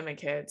the pandemic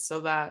hit.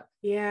 So that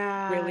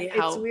really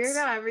helped. It's weird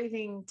how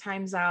everything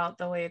times out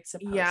the way it's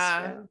supposed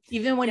to,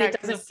 even when Yeah,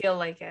 it doesn't feel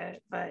like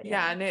it. But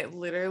yeah, and it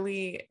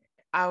literally,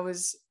 I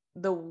was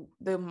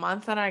the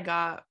month that I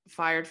got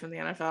fired from the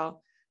NFL,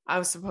 I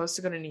was supposed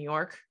to go to New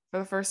York for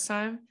the first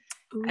time.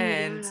 Ooh,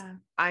 And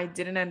I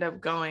didn't end up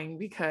going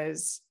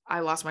because I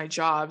lost my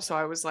job. So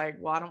I was like,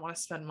 well, I don't want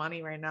to spend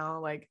money right now.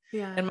 Like,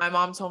 and my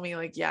mom told me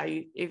like, yeah,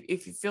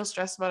 if you feel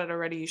stressed about it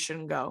already, you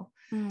shouldn't go.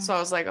 So I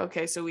was like,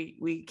 okay. So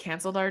we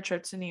canceled our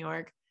trip to New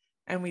York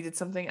and we did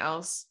something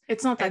else.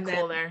 It's not that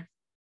cool there.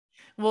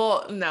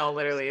 Well, no,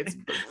 literally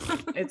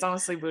it's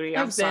honestly booty.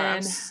 I'm sorry.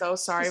 I'm so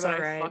sorry,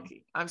 but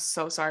I'm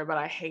so sorry, but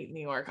I hate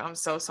New York. I'm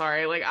so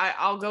sorry. Like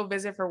I'll go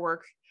visit for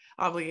work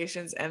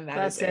obligations and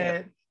that's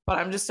it. But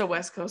I'm just a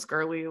West Coast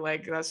girly.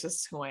 Like that's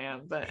just who I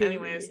am. But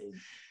anyways,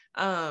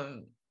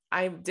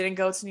 I didn't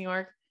go to New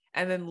York.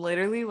 And then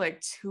literally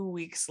like 2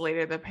 weeks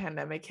later, the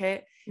pandemic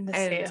hit. The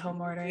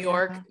stay-at-home order.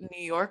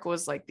 New York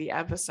was like the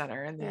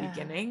epicenter in the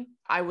beginning.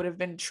 I would have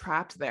been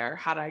trapped there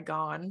had I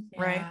gone,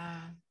 right?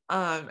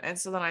 And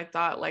so then I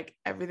thought like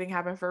everything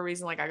happened for a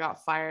reason. Like I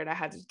got fired. I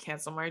had to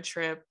cancel my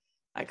trip.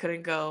 I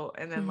couldn't go.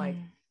 And then like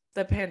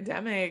the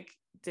pandemic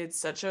did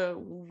such a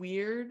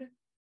weird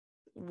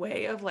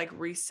way of like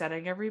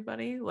resetting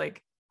everybody,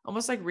 like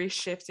almost like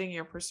reshifting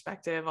your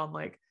perspective on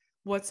like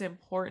what's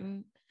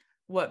important,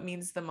 what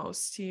means the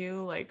most to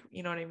you, like,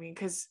 you know what I mean?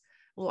 Because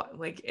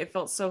like it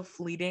felt so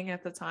fleeting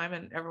at the time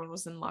and everyone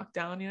was in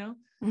lockdown,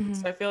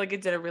 so I feel like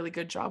it did a really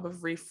good job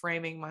of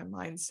reframing my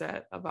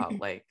mindset about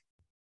like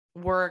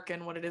work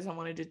and what it is I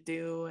wanted to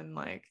do and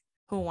like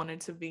who I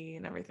wanted to be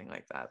and everything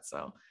like that.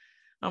 So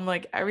I'm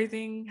like,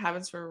 everything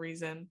happens for a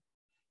reason.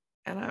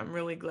 And I'm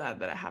really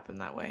glad that it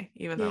happened that way,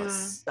 even though it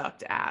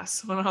sucked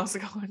ass when I was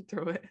going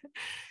through it,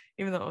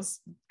 even though it was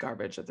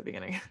garbage at the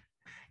beginning.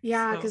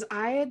 Yeah, because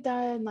I had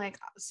done like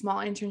small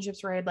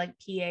internships where I had like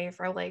PA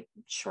for like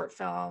short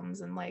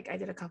films and like I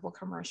did a couple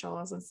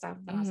commercials and stuff.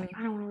 And I was like,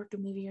 I don't want to work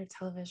in movie or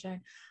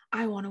television.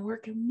 I want to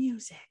work in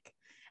music.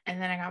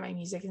 And then I got my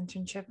music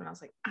internship and I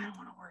was like, I don't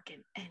want to work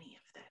in any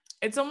of this.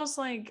 It's almost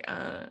like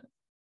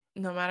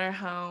no matter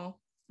how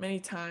many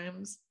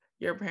times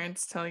your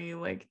parents tell you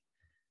like,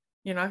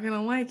 you're not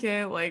gonna like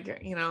it,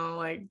 like,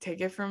 like take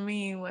it from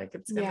me, like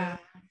it's gonna,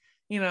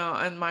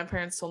 and my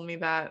parents told me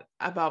that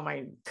about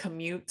my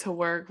commute to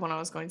work when I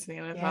was going to the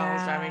NFL. I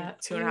was driving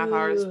 2.5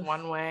 hours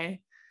one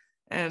way,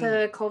 And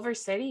To Culver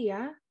City,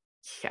 yeah.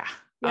 yeah,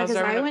 I Yeah, was because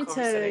driving I to went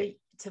Culver City.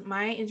 to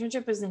my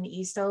internship was in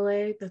East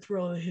LA. That's where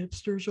all the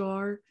hipsters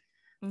are.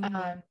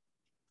 Mhm.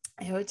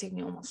 It would take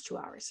me almost 2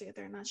 hours to get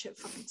there, and that shit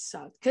fucking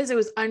sucked because it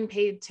was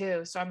unpaid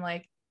too. So I'm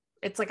like,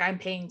 it's like I'm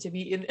paying to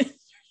be in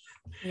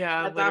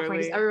Yeah, at that point because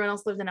literally. everyone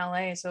else lived in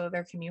LA, so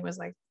their commute was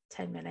like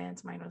 10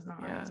 minutes. Mine was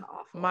not. It Yeah. was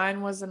awful.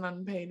 Mine wasn't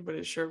unpaid, but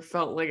it sure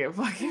felt like it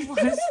fucking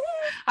was.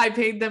 I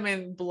paid them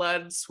in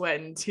blood,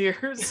 sweat, and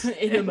tears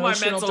In in my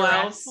emotional mental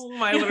health, duress.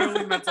 my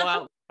literally mental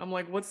health. I'm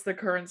like, what's the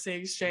currency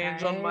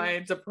exchange on Right? my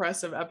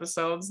depressive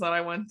episodes that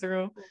I went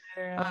through?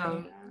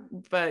 Literally,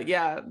 But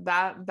yeah,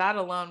 that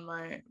alone,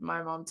 my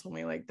mom told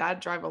me like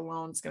that drive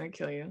alone is gonna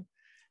kill you.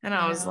 And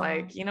I was yeah.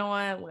 like, you know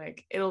what?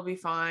 Like it'll be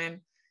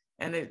fine.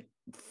 And it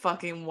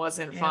fucking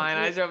wasn't Yeah. fine.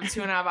 I drove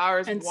 2.5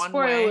 hours And one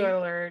spoiler way.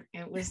 alert,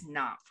 it was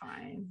not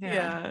fine.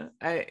 Yeah.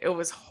 Yeah, it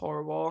was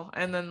horrible.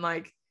 And then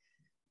like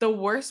the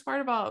worst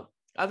part about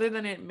other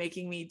than it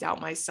making me doubt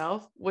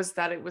myself was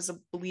that it was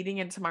bleeding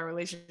into my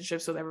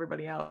relationships with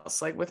everybody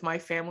else, like with my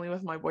family,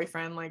 with my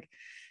boyfriend, like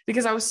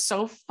because I was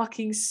so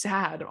fucking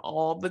sad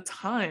all the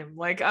time.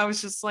 Like I was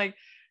just like,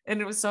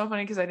 and it was so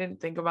funny because I didn't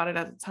think about it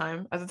at the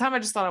time. At the time, I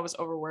just thought I was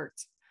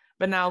overworked.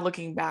 But now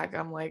looking back,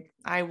 I'm like,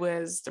 I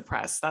was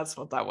depressed. That's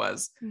what that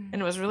was. And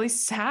it was really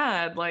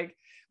sad, like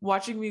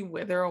watching me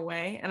wither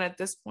away. And at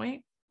this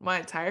point, my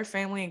entire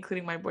family,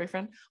 including my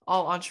boyfriend,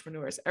 all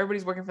entrepreneurs.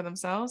 Everybody's working for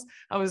themselves.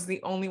 I was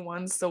the only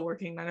one still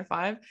working 9 to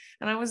 5,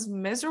 and I was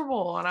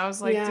miserable. And I was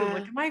like, dude, look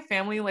Yeah. at my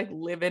family like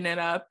living it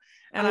up,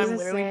 I and was I'm gonna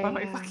literally by say,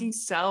 my yeah. fucking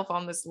self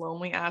on this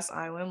lonely ass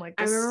island. Like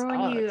I this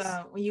remember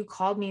sucks. when you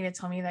called me to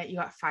tell me that you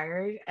got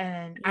fired,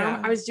 and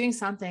Yeah. I was doing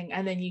something,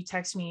 and then you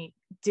text me,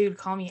 dude,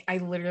 call me. I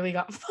literally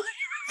got fired.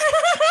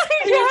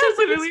 Yeah, I just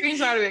literally. a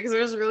screenshot of it because it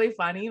was really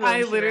funny.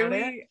 I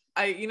literally,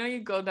 you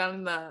go down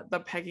in the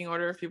pecking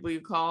order of people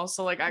you call.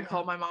 So like I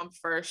called my mom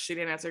first. She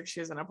didn't answer because she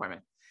was in an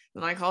appointment.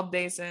 Then I called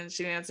Dason.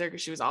 She didn't answer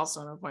because she was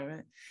also in an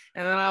appointment.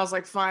 And then I was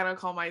like, fine, I'll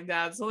call my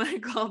dad. So then I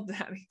called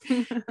daddy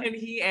and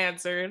he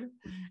answered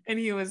and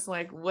he was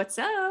like, what's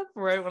up?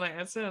 Right when I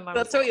answered. And I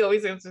That's was how like, he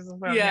always answers the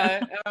phone. yeah.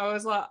 And I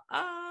was like,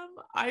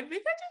 I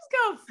think I just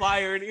got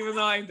fired, even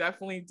though I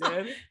definitely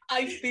did.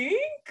 I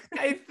think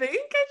I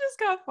just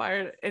got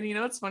fired. And you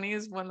know what's funny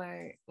is when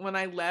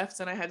I left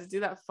and I had to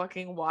do that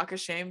fucking walk of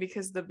shame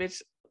because the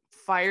bitch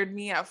fired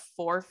me at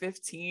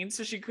 4:15,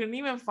 so she couldn't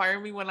even fire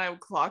me when I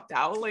clocked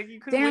out. Like you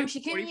couldn't damn,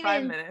 wait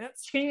 45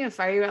 minutes. she couldn't even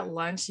fire you at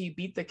lunch. So you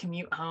beat the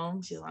commute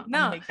home. She's like, I'm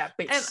gonna No, make that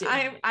bitch and sit.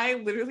 I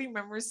literally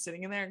remember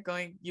sitting in there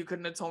going, "You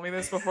couldn't have told me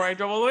this before I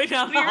drove all the way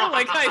down here."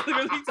 Like I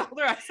literally told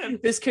her, I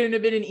said, this couldn't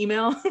have been an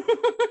email.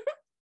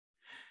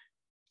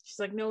 She's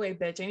like, no way,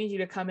 bitch. I need you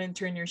to come and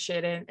turn your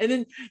shit in. And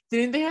then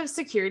didn't they have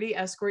security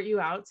escort you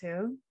out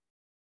too?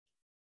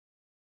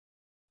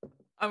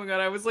 oh my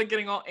god, I was like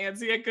getting all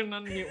antsy. I couldn't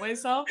unmute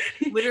myself.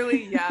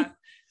 Literally, yeah.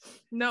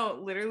 No,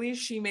 literally,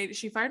 she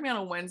fired me on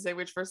a Wednesday,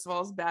 which first of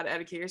all is bad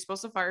etiquette. You're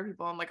supposed to fire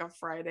people on like a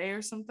Friday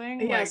or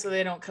something. Yeah, like, so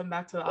they don't come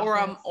back to the or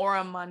office. or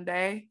a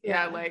Monday.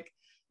 Yeah, Yeah. like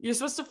you're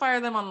supposed to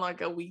fire them on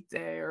like a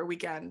weekday or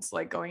weekend,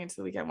 like going into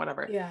the weekend,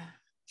 whatever. Yeah.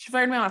 She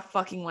fired me on a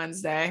fucking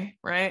Wednesday,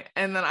 right?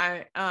 And then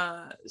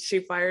she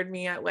fired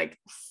me at like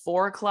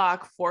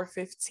 4:00,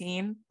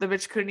 4:15. The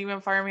bitch couldn't even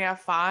fire me at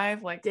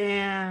 5. Like,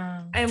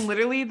 damn. and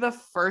literally the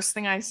first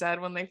thing I said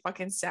when they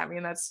fucking sat me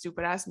in that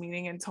stupid ass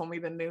meeting and told me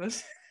the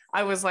news,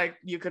 I was like,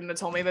 you couldn't have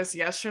told me this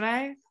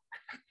yesterday.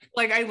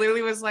 Like I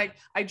literally was like,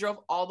 I drove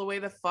all the way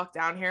the fuck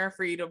down here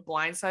for you to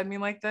blindside me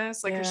like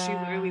this. Like, 'cause she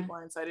literally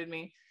blindsided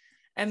me.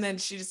 And then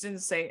she just didn't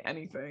say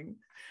anything.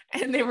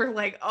 And they were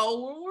like,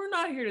 oh, well, we're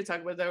not here to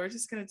talk about that. We're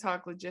just going to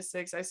talk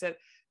logistics. I said,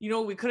 you know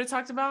what we could have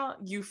talked about?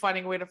 You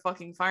finding a way to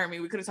fucking fire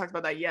me. We could have talked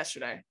about that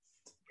yesterday.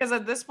 Because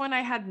at this point,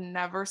 I had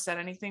never said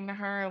anything to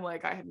her.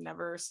 Like, I had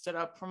never stood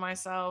up for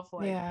myself.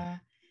 Like, yeah.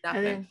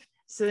 nothing.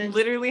 So then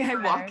literally, I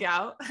walk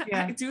out.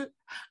 Yeah.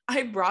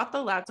 I brought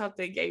the laptop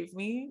they gave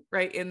me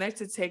right in there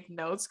to take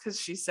notes because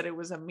she said it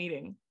was a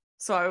meeting.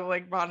 So I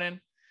like brought in.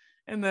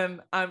 And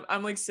then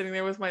I'm like sitting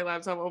there with my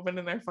laptop open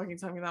and they're fucking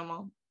telling me that,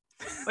 Mom.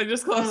 I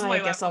just closed my I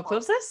guess I'll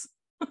close this.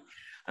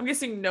 I'm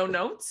guessing no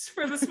notes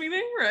for this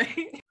meeting,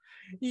 right?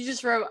 You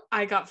just wrote,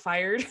 I got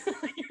fired.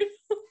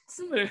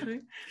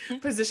 Literally.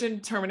 Position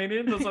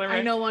terminated. That's what I wrote.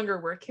 I no longer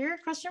work here,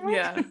 question mark?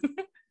 Yeah.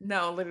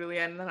 No, literally.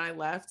 And then I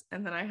left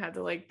and then I had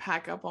to like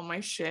pack up all my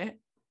shit.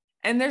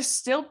 And there's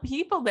still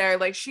people there.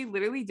 Like she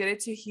literally did it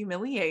to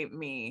humiliate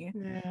me.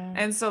 Yeah.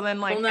 And so then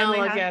like, well, now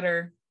look at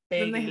her.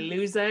 Big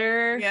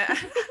loser. Yeah.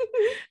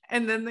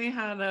 And then they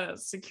had a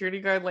security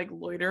guard like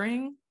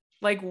loitering,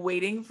 like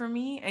waiting for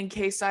me in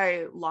case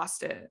I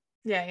lost it.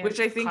 Yeah. Which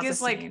I think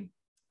is like,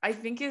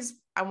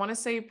 I want to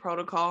say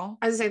protocol.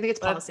 I think it's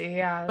policy.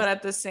 Yeah. But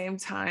at the same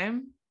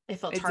time, it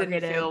felt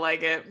targeted. Didn't feel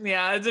like it.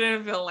 Yeah, it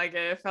didn't feel like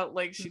it. It felt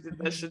like she did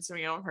this shit to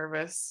me on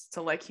purpose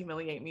to like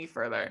humiliate me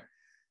further.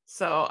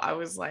 So I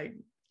was like,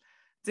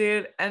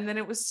 dude. And then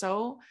it was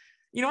so,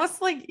 you know what's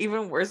like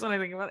even worse when I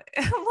think about it?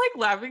 I'm like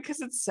laughing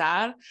because it's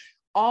sad.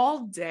 All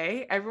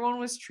day, everyone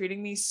was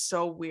treating me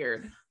so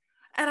weird.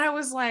 And I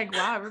was like,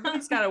 wow,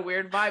 everybody's got a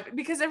weird vibe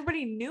because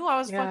everybody knew I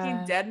was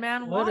fucking dead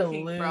man What a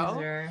walking, bro.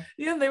 loser.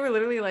 Yeah, they were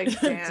literally like,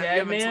 damn, you Dead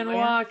haven't man told me.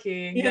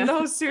 walking. You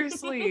know,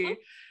 seriously.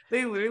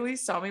 They literally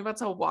saw me about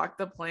to walk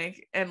the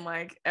plank and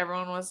like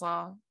everyone was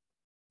like,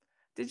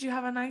 did you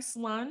have a nice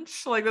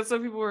lunch? Like that's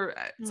what people were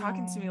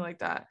talking to me like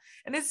that.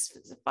 And it's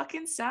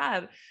fucking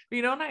sad. But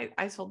you know, and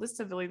I told this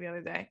to Billy the other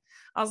day.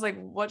 I was like,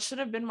 what should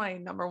have been my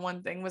number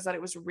one thing was that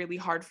it was really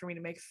hard for me to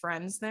make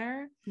friends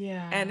there.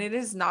 Yeah. And it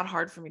is not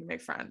hard for me to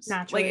make friends.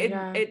 Naturally,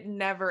 like it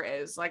never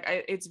is. Like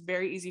it's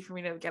very easy for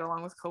me to get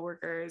along with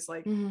coworkers.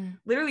 Like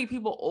literally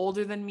people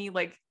older than me.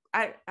 Like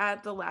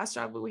at the last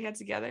job that we had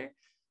together,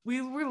 we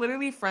were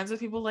literally friends with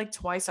people like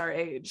twice our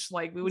age.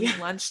 Like we would eat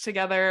lunch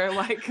together.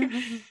 Like,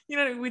 you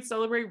know, we'd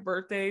celebrate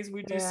birthdays.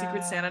 We'd do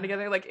Secret Santa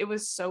together. Like it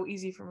was so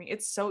easy for me.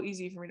 It's so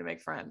easy for me to make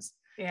friends.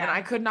 Yeah. And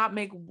I could not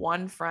make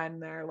one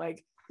friend there,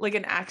 like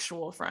an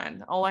actual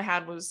friend. All I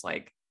had was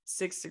like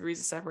 6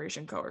 degrees of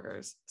separation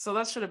coworkers. So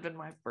that should have been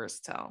my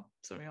first tell,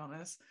 to be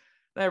honest.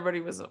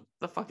 Everybody was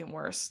the fucking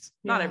worst.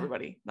 Yeah. Not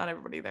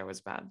everybody there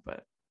was bad,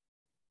 but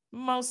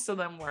most of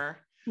them were.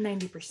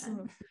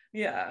 90%.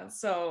 Yeah.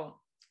 So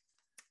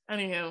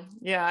anywho,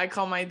 yeah, I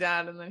call my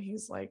dad and then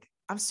he's like,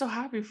 I'm so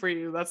happy for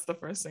you. That's the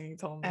first thing he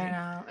told me. I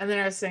know. And then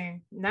I was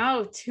saying,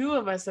 now 2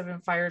 of us have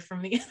been fired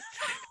from the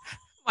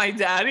My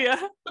dad,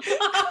 yeah.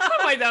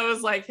 My dad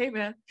was like, hey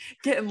man,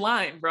 get in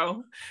line,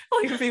 bro.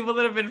 Like people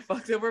that have been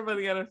fucked over by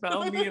the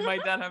NFL, me and my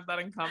dad have that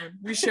in common.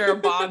 We share a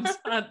bond,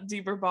 a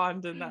deeper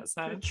bond in that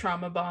sense. A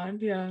trauma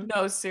bond, yeah.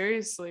 No,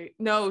 seriously.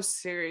 And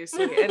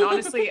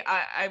honestly,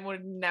 I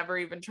would never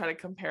even try to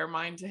compare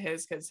mine to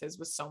his because his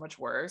was so much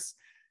worse.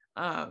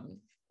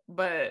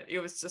 But it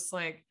was just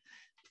like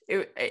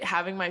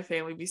having my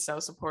family be so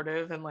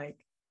supportive and like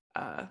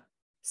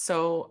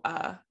so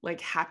like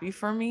happy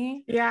for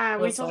me. Yeah,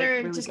 we told her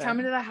really just come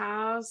into the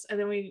house, and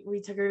then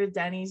we took her to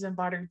Denny's and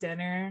bought her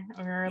dinner.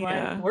 And we were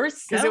like, we're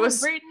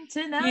celebrating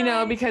tonight, you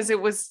know, because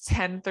it was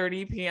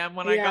 10:30 p.m.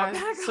 when I got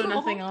back so home.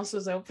 Nothing else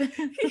was open.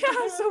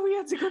 Yeah, so we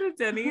had to go to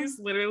Denny's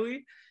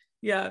literally.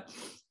 Yeah,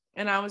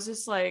 and I was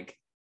just like,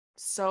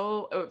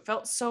 it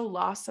felt so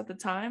lost at the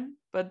time,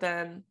 but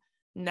then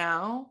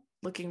now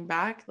looking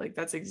back, like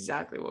that's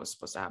exactly what was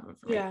supposed to happen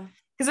for me. Yeah.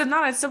 Because if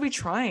not, I'd still be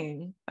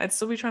trying. I'd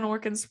still be trying to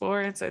work in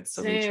sports. I'd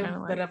still be trying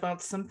to but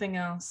about something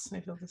else. I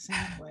feel the same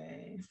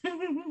way.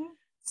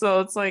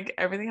 So it's like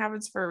everything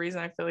happens for a reason.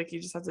 I feel like you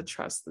just have to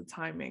trust the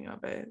timing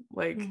of it.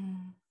 Like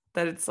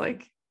that it's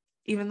like,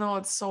 even though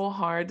it's so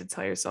hard to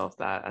tell yourself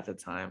that at the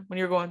time when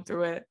you're going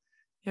through it,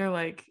 you're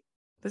like,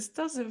 this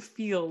doesn't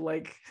feel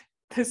like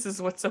this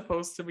is what's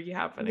supposed to be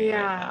happening.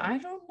 Yeah, right now. I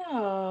don't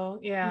know.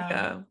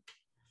 Yeah.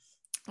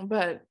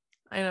 But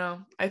I know.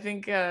 I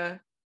think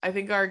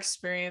our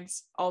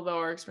experience, although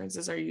our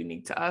experiences are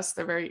unique to us,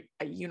 they're very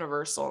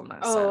universal in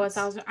that sense.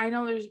 1,000. I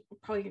know there's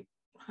probably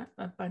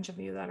a bunch of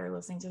you that are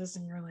listening to this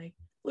and you're like,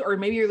 or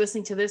maybe you're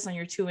listening to this on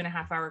your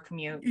 2.5-hour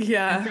commute.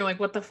 Yeah. And you're like,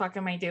 what the fuck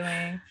am I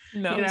doing?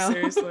 No, you know?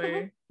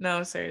 Seriously.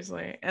 No,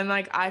 seriously. And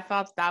like, I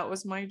thought that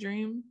was my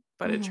dream,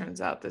 but it turns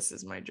out this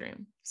is my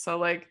dream. So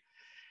like,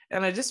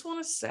 and I just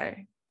want to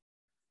say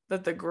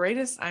that the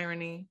greatest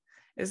irony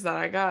is that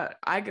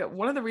I got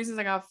one of the reasons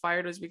I got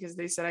fired was because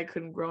they said I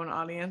couldn't grow an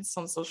audience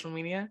on social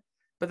media,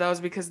 but that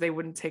was because they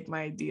wouldn't take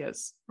my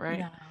ideas, right?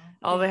 No.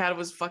 All they had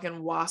was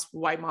fucking WASP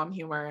white mom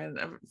humor, and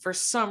for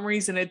some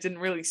reason it didn't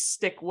really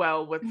stick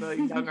well with the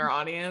younger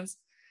audience.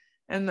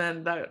 And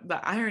then the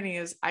irony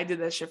is I did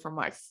that shit for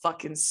my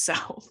fucking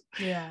self.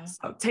 Yeah.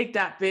 So take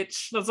that,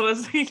 bitch. That's what I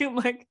was thinking.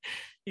 Like,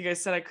 you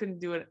guys said I couldn't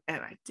do it,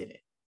 and I did it.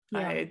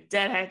 Yeah. I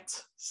did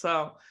it.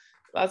 So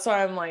that's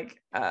why I'm like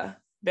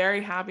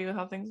very happy with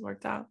how things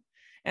worked out.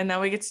 And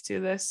now we get to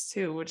do this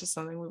too, which is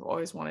something we've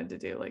always wanted to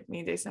do. Like me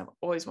and Dason have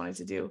always wanted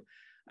to do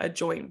a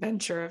joint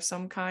venture of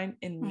some kind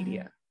in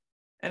media.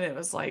 And it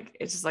was like,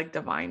 it's just like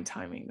divine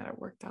timing that it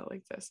worked out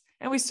like this.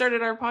 And we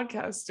started our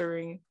podcast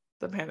during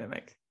the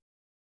pandemic.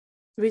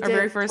 Our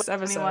very first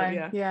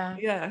episode.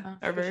 Yeah.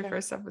 Our very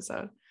first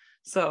episode.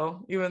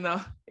 So even though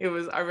it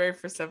was our very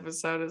first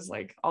episode is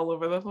like all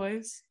over the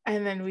place.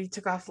 And then we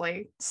took off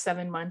like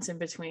 7 months in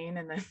between,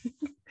 and then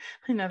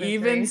another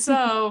even 3.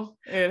 So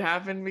it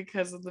happened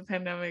because of the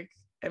pandemic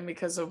and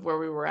because of where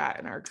we were at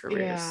in our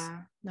careers. Yeah,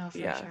 no, for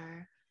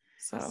sure.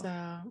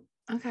 So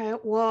okay,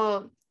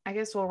 well, I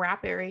guess we'll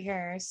wrap it right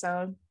here.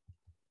 So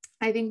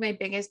I think my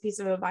biggest piece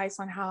of advice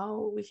on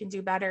how we can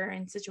do better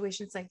in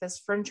situations like this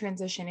from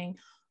transitioning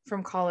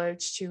from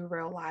college to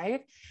real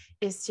life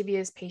is to be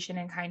as patient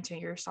and kind to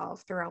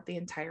yourself throughout the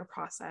entire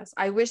process.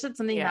 I wish that's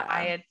something that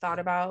I had thought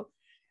about.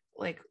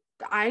 Like,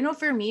 I know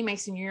for me, my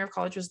senior year of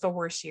college was the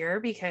worst year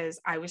because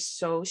I was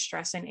so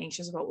stressed and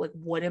anxious about like,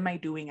 what am I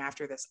doing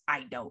after this?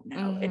 I don't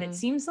know. And it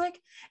seems like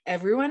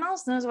everyone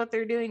else knows what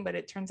they're doing, but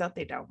it turns out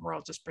they don't. We're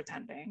all just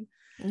pretending.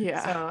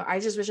 Yeah. So I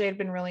just wish I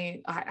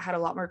had a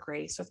lot more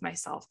grace with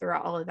myself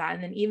throughout all of that.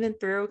 And then even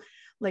through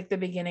like the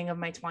beginning of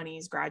my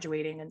 20s,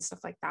 graduating and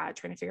stuff like that,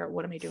 trying to figure out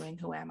what am I doing?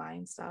 Who am I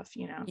and stuff,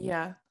 you know?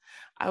 Yeah.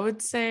 I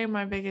would say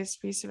my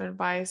biggest piece of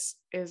advice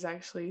is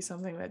actually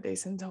something that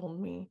Dason told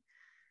me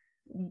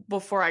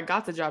before I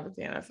got the job at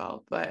the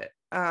NFL, but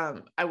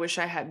I wish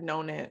I had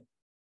known it.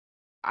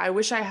 I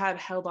wish I had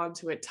held on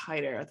to it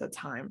tighter at the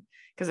time,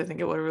 because I think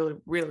it would have really,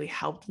 really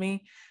helped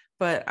me.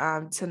 But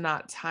to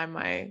not tie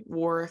my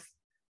worth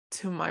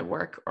to my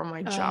work or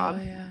my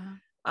job. Yeah.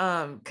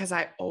 Because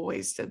I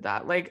always did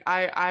that. Like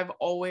I've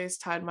always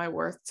tied my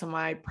worth to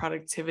my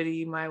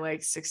productivity, my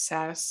like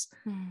success,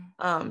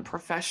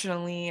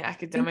 professionally,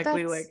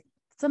 academically. Like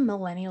it's a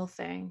millennial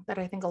thing that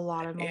I think a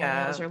lot of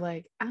millennials are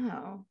like,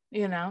 oh,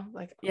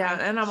 like yeah,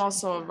 and I'm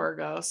also a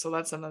Virgo, so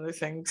that's another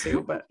thing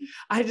too. But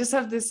I just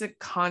have this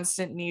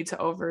constant need to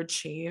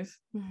overachieve.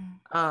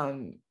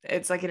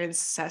 It's like an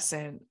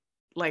incessant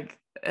like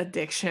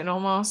addiction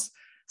almost.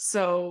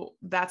 So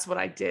that's what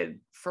I did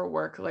for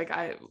work. Like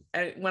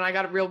when I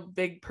got real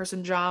big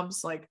person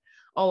jobs, like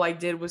all I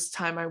did was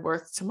tie my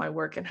worth to my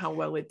work and how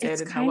well it did,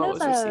 it's and how well it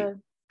was received.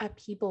 A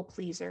people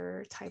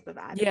pleaser type of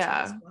attitude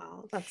as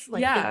well. That's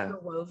like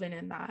interwoven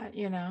in that,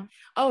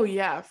 Oh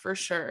yeah, for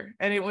sure.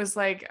 And it was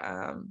like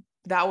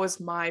that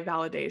was my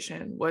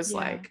validation, was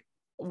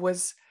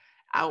was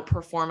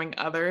outperforming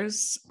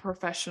others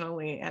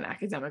professionally and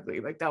academically.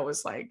 Like that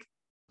was like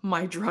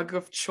my drug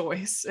of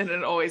choice, and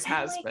it always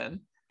has been.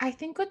 I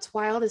think what's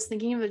wild is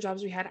thinking of the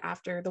jobs we had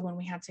after the one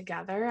we had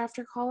together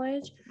after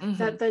college,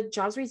 that the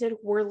jobs we did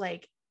were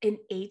like an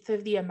eighth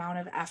of the amount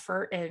of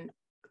effort and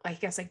I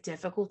guess like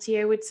difficulty,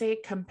 I would say,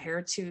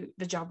 compared to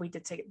the job we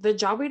did together. The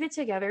job we did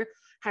together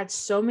had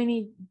so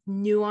many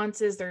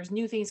nuances. There's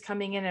new things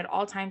coming in at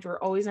all times. We're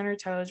always on our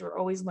toes. We're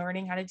always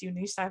learning how to do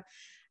new stuff.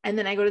 And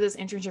then I go to this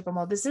internship and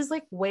well, this is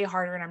like way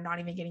harder and I'm not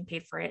even getting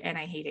paid for it. And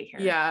I hate it here.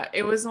 Yeah,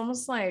 it was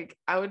almost like,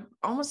 I would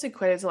almost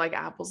equate it to like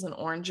apples and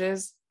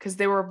oranges, because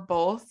they were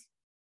both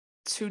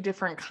two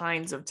different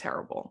kinds of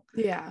terrible.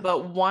 Yeah.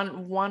 But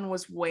one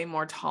was way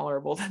more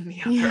tolerable than the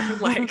other. Yeah.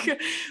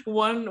 Like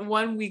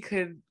one we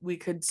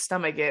could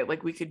stomach it,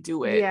 like we could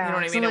do it. Yeah. You know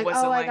what I mean? Like, it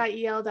wasn't I got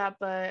yelled at,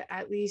 but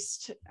at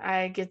least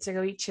I get to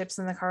go eat chips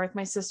in the car with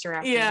my sister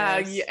after this,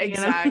 yeah,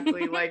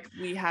 exactly. Like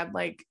we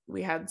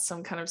had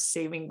some kind of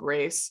saving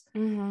grace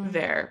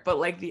there. But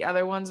like the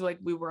other ones, like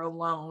we were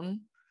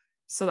alone.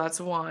 So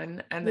that's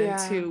one. And then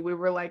two, we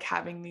were like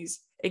having these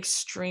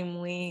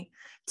extremely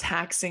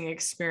taxing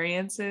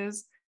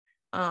experiences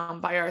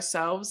by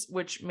ourselves,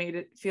 which made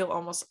it feel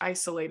almost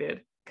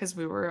isolated because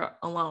we were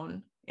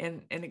alone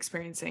in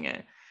experiencing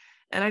it.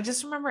 And I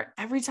just remember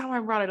every time I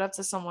brought it up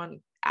to someone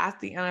at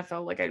the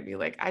NFL, like I'd be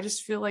like, I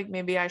just feel like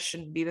maybe I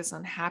shouldn't be this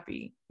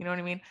unhappy. You know what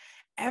I mean?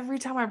 Every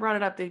time I brought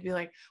it up, they'd be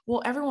like,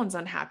 well, everyone's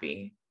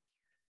unhappy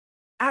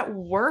at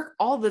work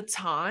all the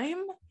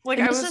time. Like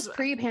and this was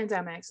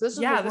pre-pandemic, so this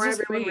was before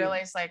everyone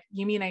realized, like,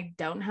 you mean I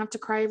don't have to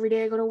cry every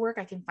day I go to work?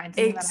 I can find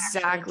something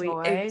that I actually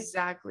enjoy.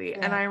 Exactly. Yeah.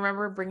 And I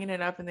remember bringing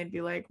it up, and they'd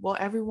be like, "Well,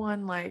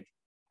 everyone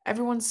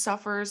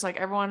suffers. Like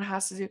everyone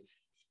has to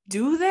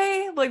do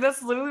they? Like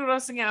that's literally what I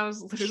was thinking. I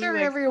was literally sure,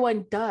 like,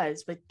 everyone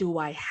does, but do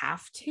I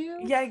have to?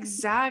 Yeah,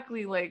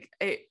 exactly. Like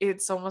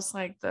it's almost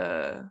like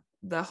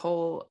the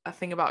whole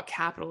thing about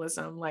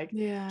capitalism, like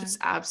just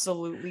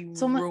absolutely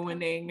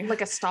ruining,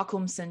 like a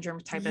Stockholm syndrome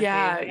type of thing.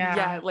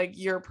 Yeah, like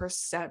your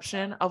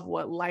perception of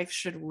what life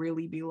should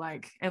really be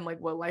like, and like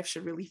what life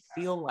should really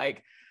feel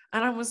like.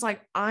 And I was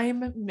like,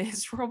 I'm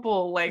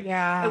miserable. Like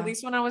at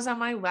least when I was at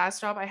my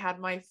last job, I had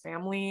my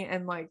family,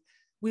 and like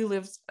we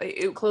lived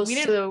close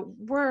to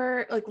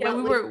work. Like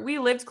we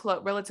lived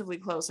relatively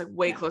close, like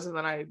way closer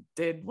than I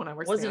did when I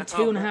worked. Wasn't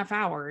 2.5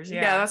 hours.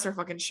 Yeah, that's for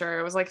fucking sure.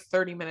 It was like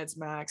 30 minutes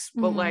max.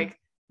 But like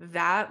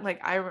that,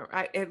 like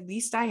I at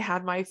least I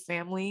had my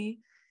family,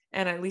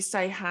 and at least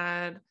I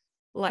had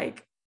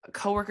like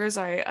coworkers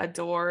I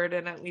adored,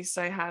 and at least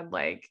I had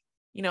like,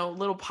 you know,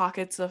 little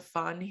pockets of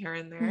fun here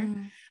and there.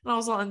 And I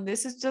was like, and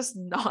this is just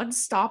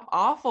nonstop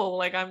awful.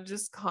 Like I'm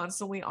just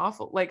constantly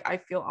awful. Like I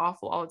feel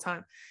awful all the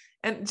time.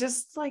 And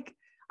just like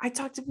I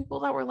talked to people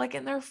that were like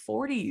in their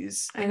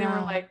 40s, and they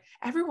were like,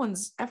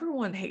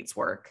 everyone hates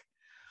work.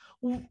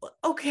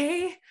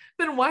 Okay,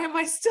 then why am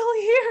I still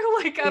here?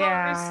 Like I don't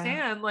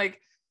understand.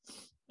 Like,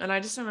 and I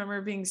just remember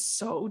being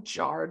so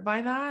jarred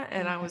by that,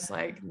 and I was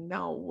like,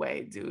 no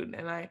way, dude.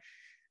 And I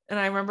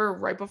remember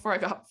right before I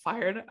got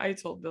fired, I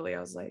told Billy, I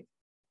was like,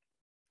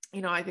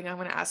 you know, I think I'm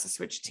going to ask to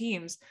switch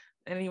teams.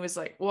 And he was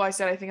like, well, I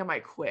said, I think I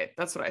might quit.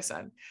 That's what I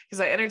said. Because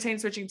I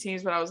entertained switching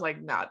teams, but I was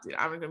like, nah, dude,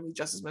 I'm going to be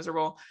just as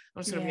miserable.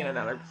 I'm just going to be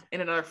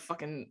in another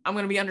fucking, I'm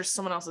going to be under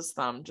someone else's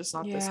thumb, just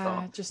not this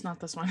girl. Just not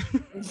this one.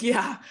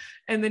 Yeah.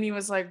 And then he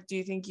was like, do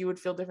you think you would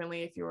feel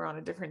differently if you were on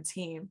a different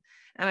team?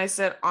 And I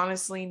said,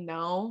 honestly,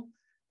 no.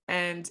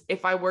 And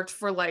if I worked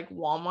for like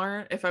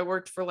Walmart, if I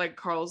worked for like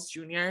Carl's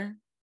Jr.,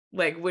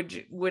 like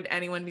would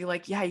anyone be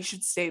like, yeah, you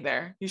should stay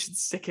there, you should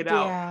stick it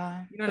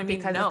out? You know what I mean?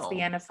 Because it's the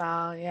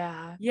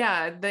NFL.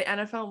 The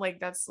NFL, like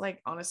that's like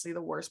honestly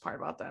the worst part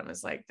about them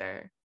is like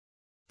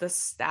the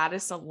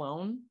status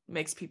alone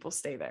makes people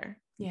stay there.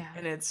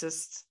 And it's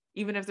just,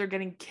 even if they're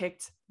getting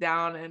kicked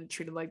down and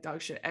treated like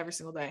dog shit every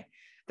single day,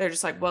 they're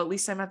just like, well, at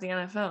least I'm at the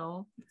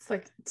NFL. It's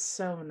like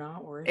so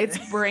not worth It's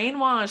it.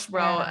 brainwash,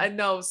 bro. Yeah. I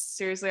know,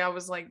 seriously. I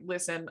was like,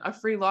 listen, a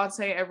free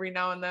latte every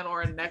now and then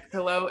or a neck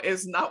pillow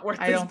is not worth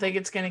it. I don't think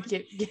it's gonna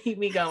keep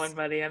me going,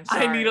 buddy. I'm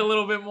sorry. I need a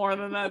little bit more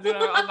than that, dude.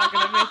 I'm not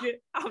gonna make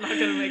it. I'm not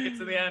gonna make it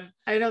to the end.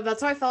 I know,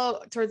 that's how I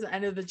felt towards the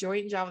end of the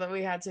joint job that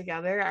we had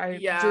together.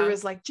 Yeah. Drew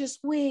was like, just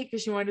wait,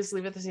 because she wanted to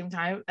sleep at the same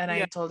time. And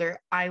I told her,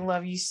 I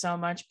love you so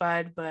much,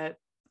 bud, but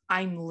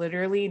I'm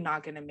literally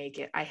not gonna make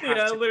it. I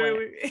have to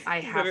quit.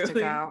 I have to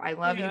go. I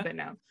love you, but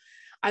no.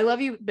 I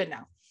love you, but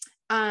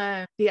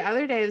no. The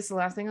other day, this is the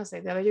last thing I'll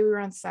say. The other day we were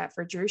on set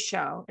for Drew's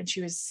show, and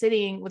she was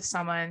sitting with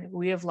someone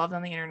we have loved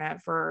on the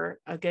internet for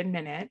a good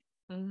minute.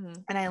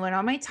 And I went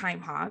on my time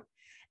hop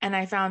and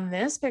I found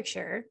this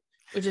picture,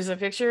 which is a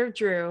picture of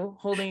Drew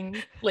holding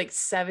like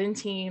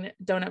 17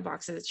 donut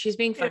boxes. She's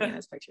being funny in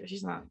this picture.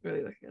 She's not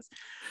really like this,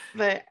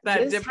 but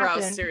that dip brow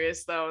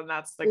serious though, and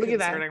that's the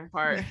concerning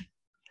part.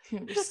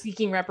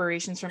 Seeking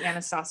reparations from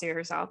Anastasia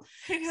herself.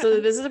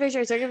 So this is a picture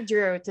I took of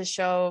Drew to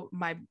show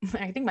I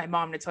think my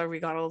mom, to tell her we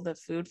got all the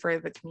food for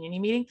the community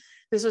meeting.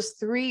 This was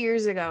 3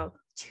 years ago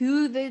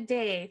to the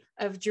day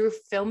of Drew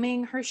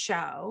filming her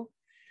show.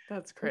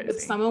 That's crazy.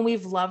 With someone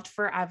we've loved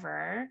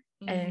forever.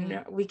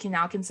 And we can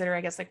now consider,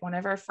 I guess, like one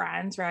of our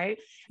friends, right?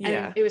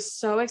 And it was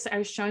so exciting. I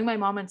was showing my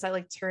mom inside,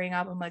 like tearing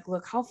up. I'm like,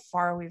 look how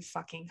far we've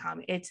fucking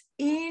come. It's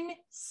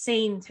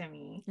insane to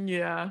me.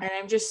 Yeah. And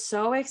I'm just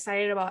so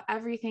excited about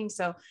everything.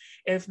 So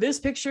if this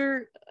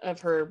picture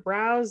of her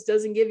brows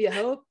doesn't give you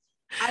hope,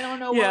 I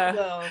don't know what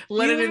will.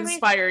 Let it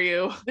inspire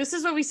you. This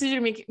is what we used to do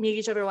to make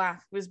each other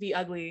laugh, was be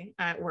ugly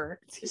at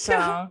work.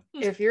 So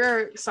if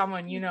you're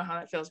someone, you know how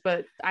that feels.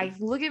 But I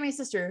look at my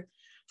sister,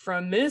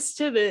 from this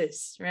to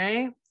this,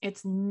 right?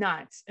 It's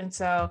nuts. And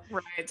so,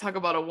 right, talk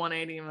about a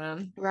 180,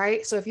 man.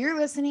 Right. So if you're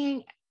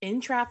listening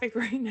in traffic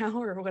right now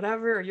or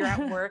whatever, or you're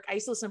at work, I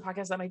used to listen to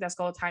podcasts at my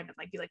desk all the time and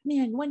like be like,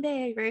 man, one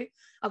day, right,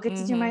 I'll get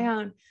to do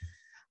my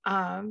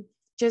own.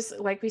 Just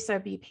like we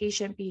said, be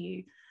patient,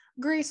 be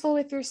graceful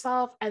with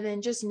yourself, and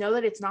then just know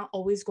that it's not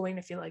always going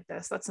to feel like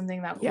this. That's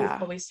something that we've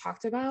always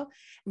talked about.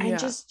 And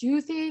just do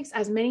things,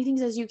 as many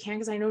things as you can,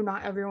 because I know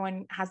not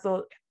everyone has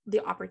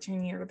the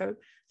opportunity or the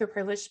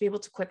privilege to be able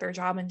to quit their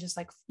job and just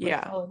like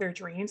follow their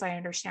dreams. I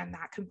understand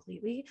that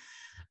completely,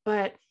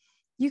 but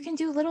you can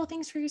do little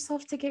things for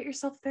yourself to get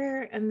yourself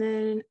there. And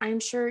then I'm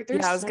sure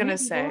there's I was gonna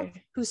say,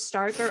 who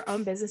start their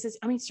own businesses.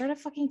 I mean, start a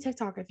fucking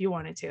TikTok if you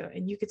wanted to,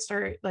 and you could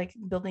start like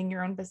building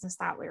your own business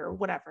that way or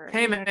whatever.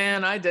 Hey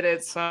man, I did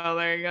it, so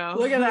there you go.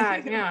 Look at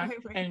that. Yeah.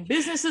 And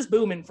business is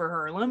booming for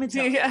her, let me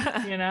tell you.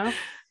 You know.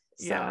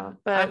 So,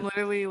 but I'm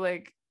literally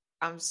like,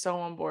 I'm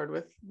so on board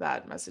with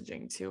that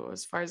messaging too,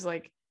 as far as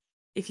like,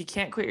 if you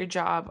can't quit your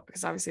job,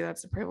 because obviously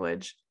that's a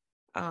privilege,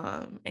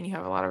 and you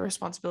have a lot of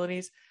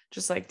responsibilities,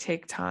 just like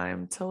take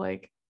time to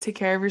like take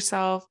care of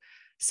yourself,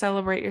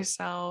 celebrate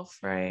yourself,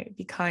 right?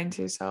 Be kind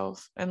to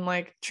yourself and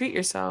like treat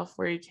yourself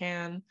where you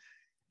can.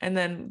 And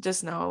then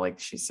just know, like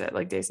she said,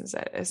 like Dason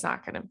said, it's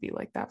not going to be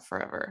like that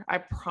forever. I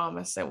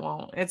promise it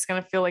won't. It's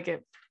going to feel like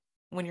it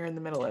when you're in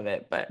the middle of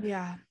it, but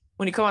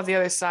when you come out the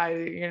other side,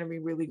 you're going to be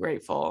really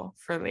grateful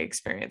for the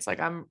experience.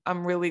 Like I'm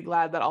really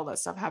glad that all that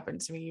stuff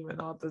happened to me, even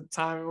though at the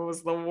time it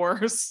was the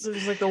worst. It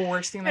was like the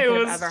worst thing that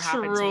could have ever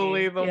happened to me. It was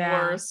truly the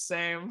worst.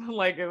 Same.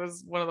 Like it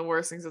was one of the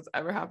worst things that's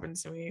ever happened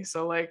to me.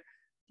 So like,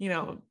 you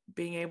know,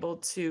 being able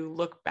to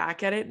look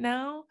back at it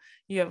now,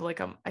 you have like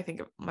I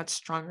think a much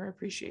stronger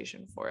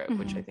appreciation for it,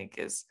 which I think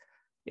is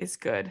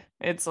good.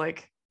 It's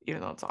like, even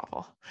though it's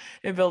awful,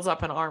 it builds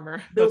up an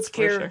armor, builds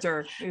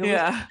character. Sure.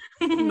 Yeah.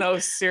 No,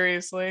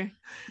 seriously.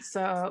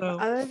 So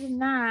other than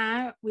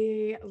that,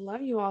 we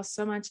love you all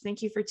so much.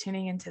 Thank you for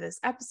tuning into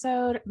this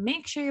episode.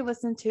 Make sure you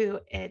listen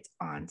to it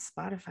on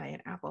Spotify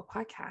and Apple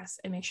Podcasts,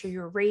 and make sure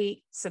you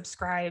rate,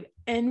 subscribe,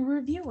 and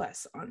review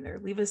us on there.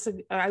 Leave us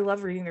I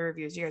love reading the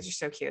reviews. You guys are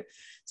so cute,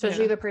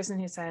 especially the person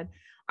who said,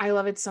 I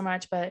love it so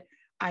much, but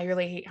I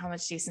really hate how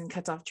much Jason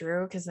cuts off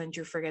Drew, because then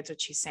Drew forgets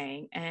what she's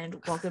saying. And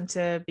welcome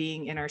to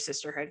being in our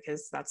sisterhood,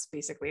 because that's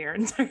basically our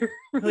entire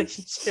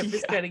relationship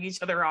is cutting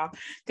each other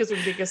off because we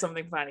think of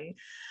something funny.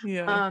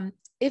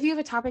 If you have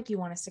a topic you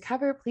want us to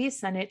cover, please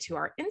send it to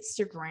our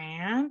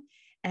Instagram.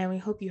 And we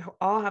hope you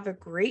all have a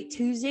great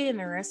Tuesday and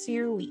the rest of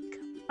your week.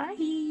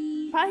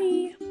 Bye.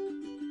 Bye.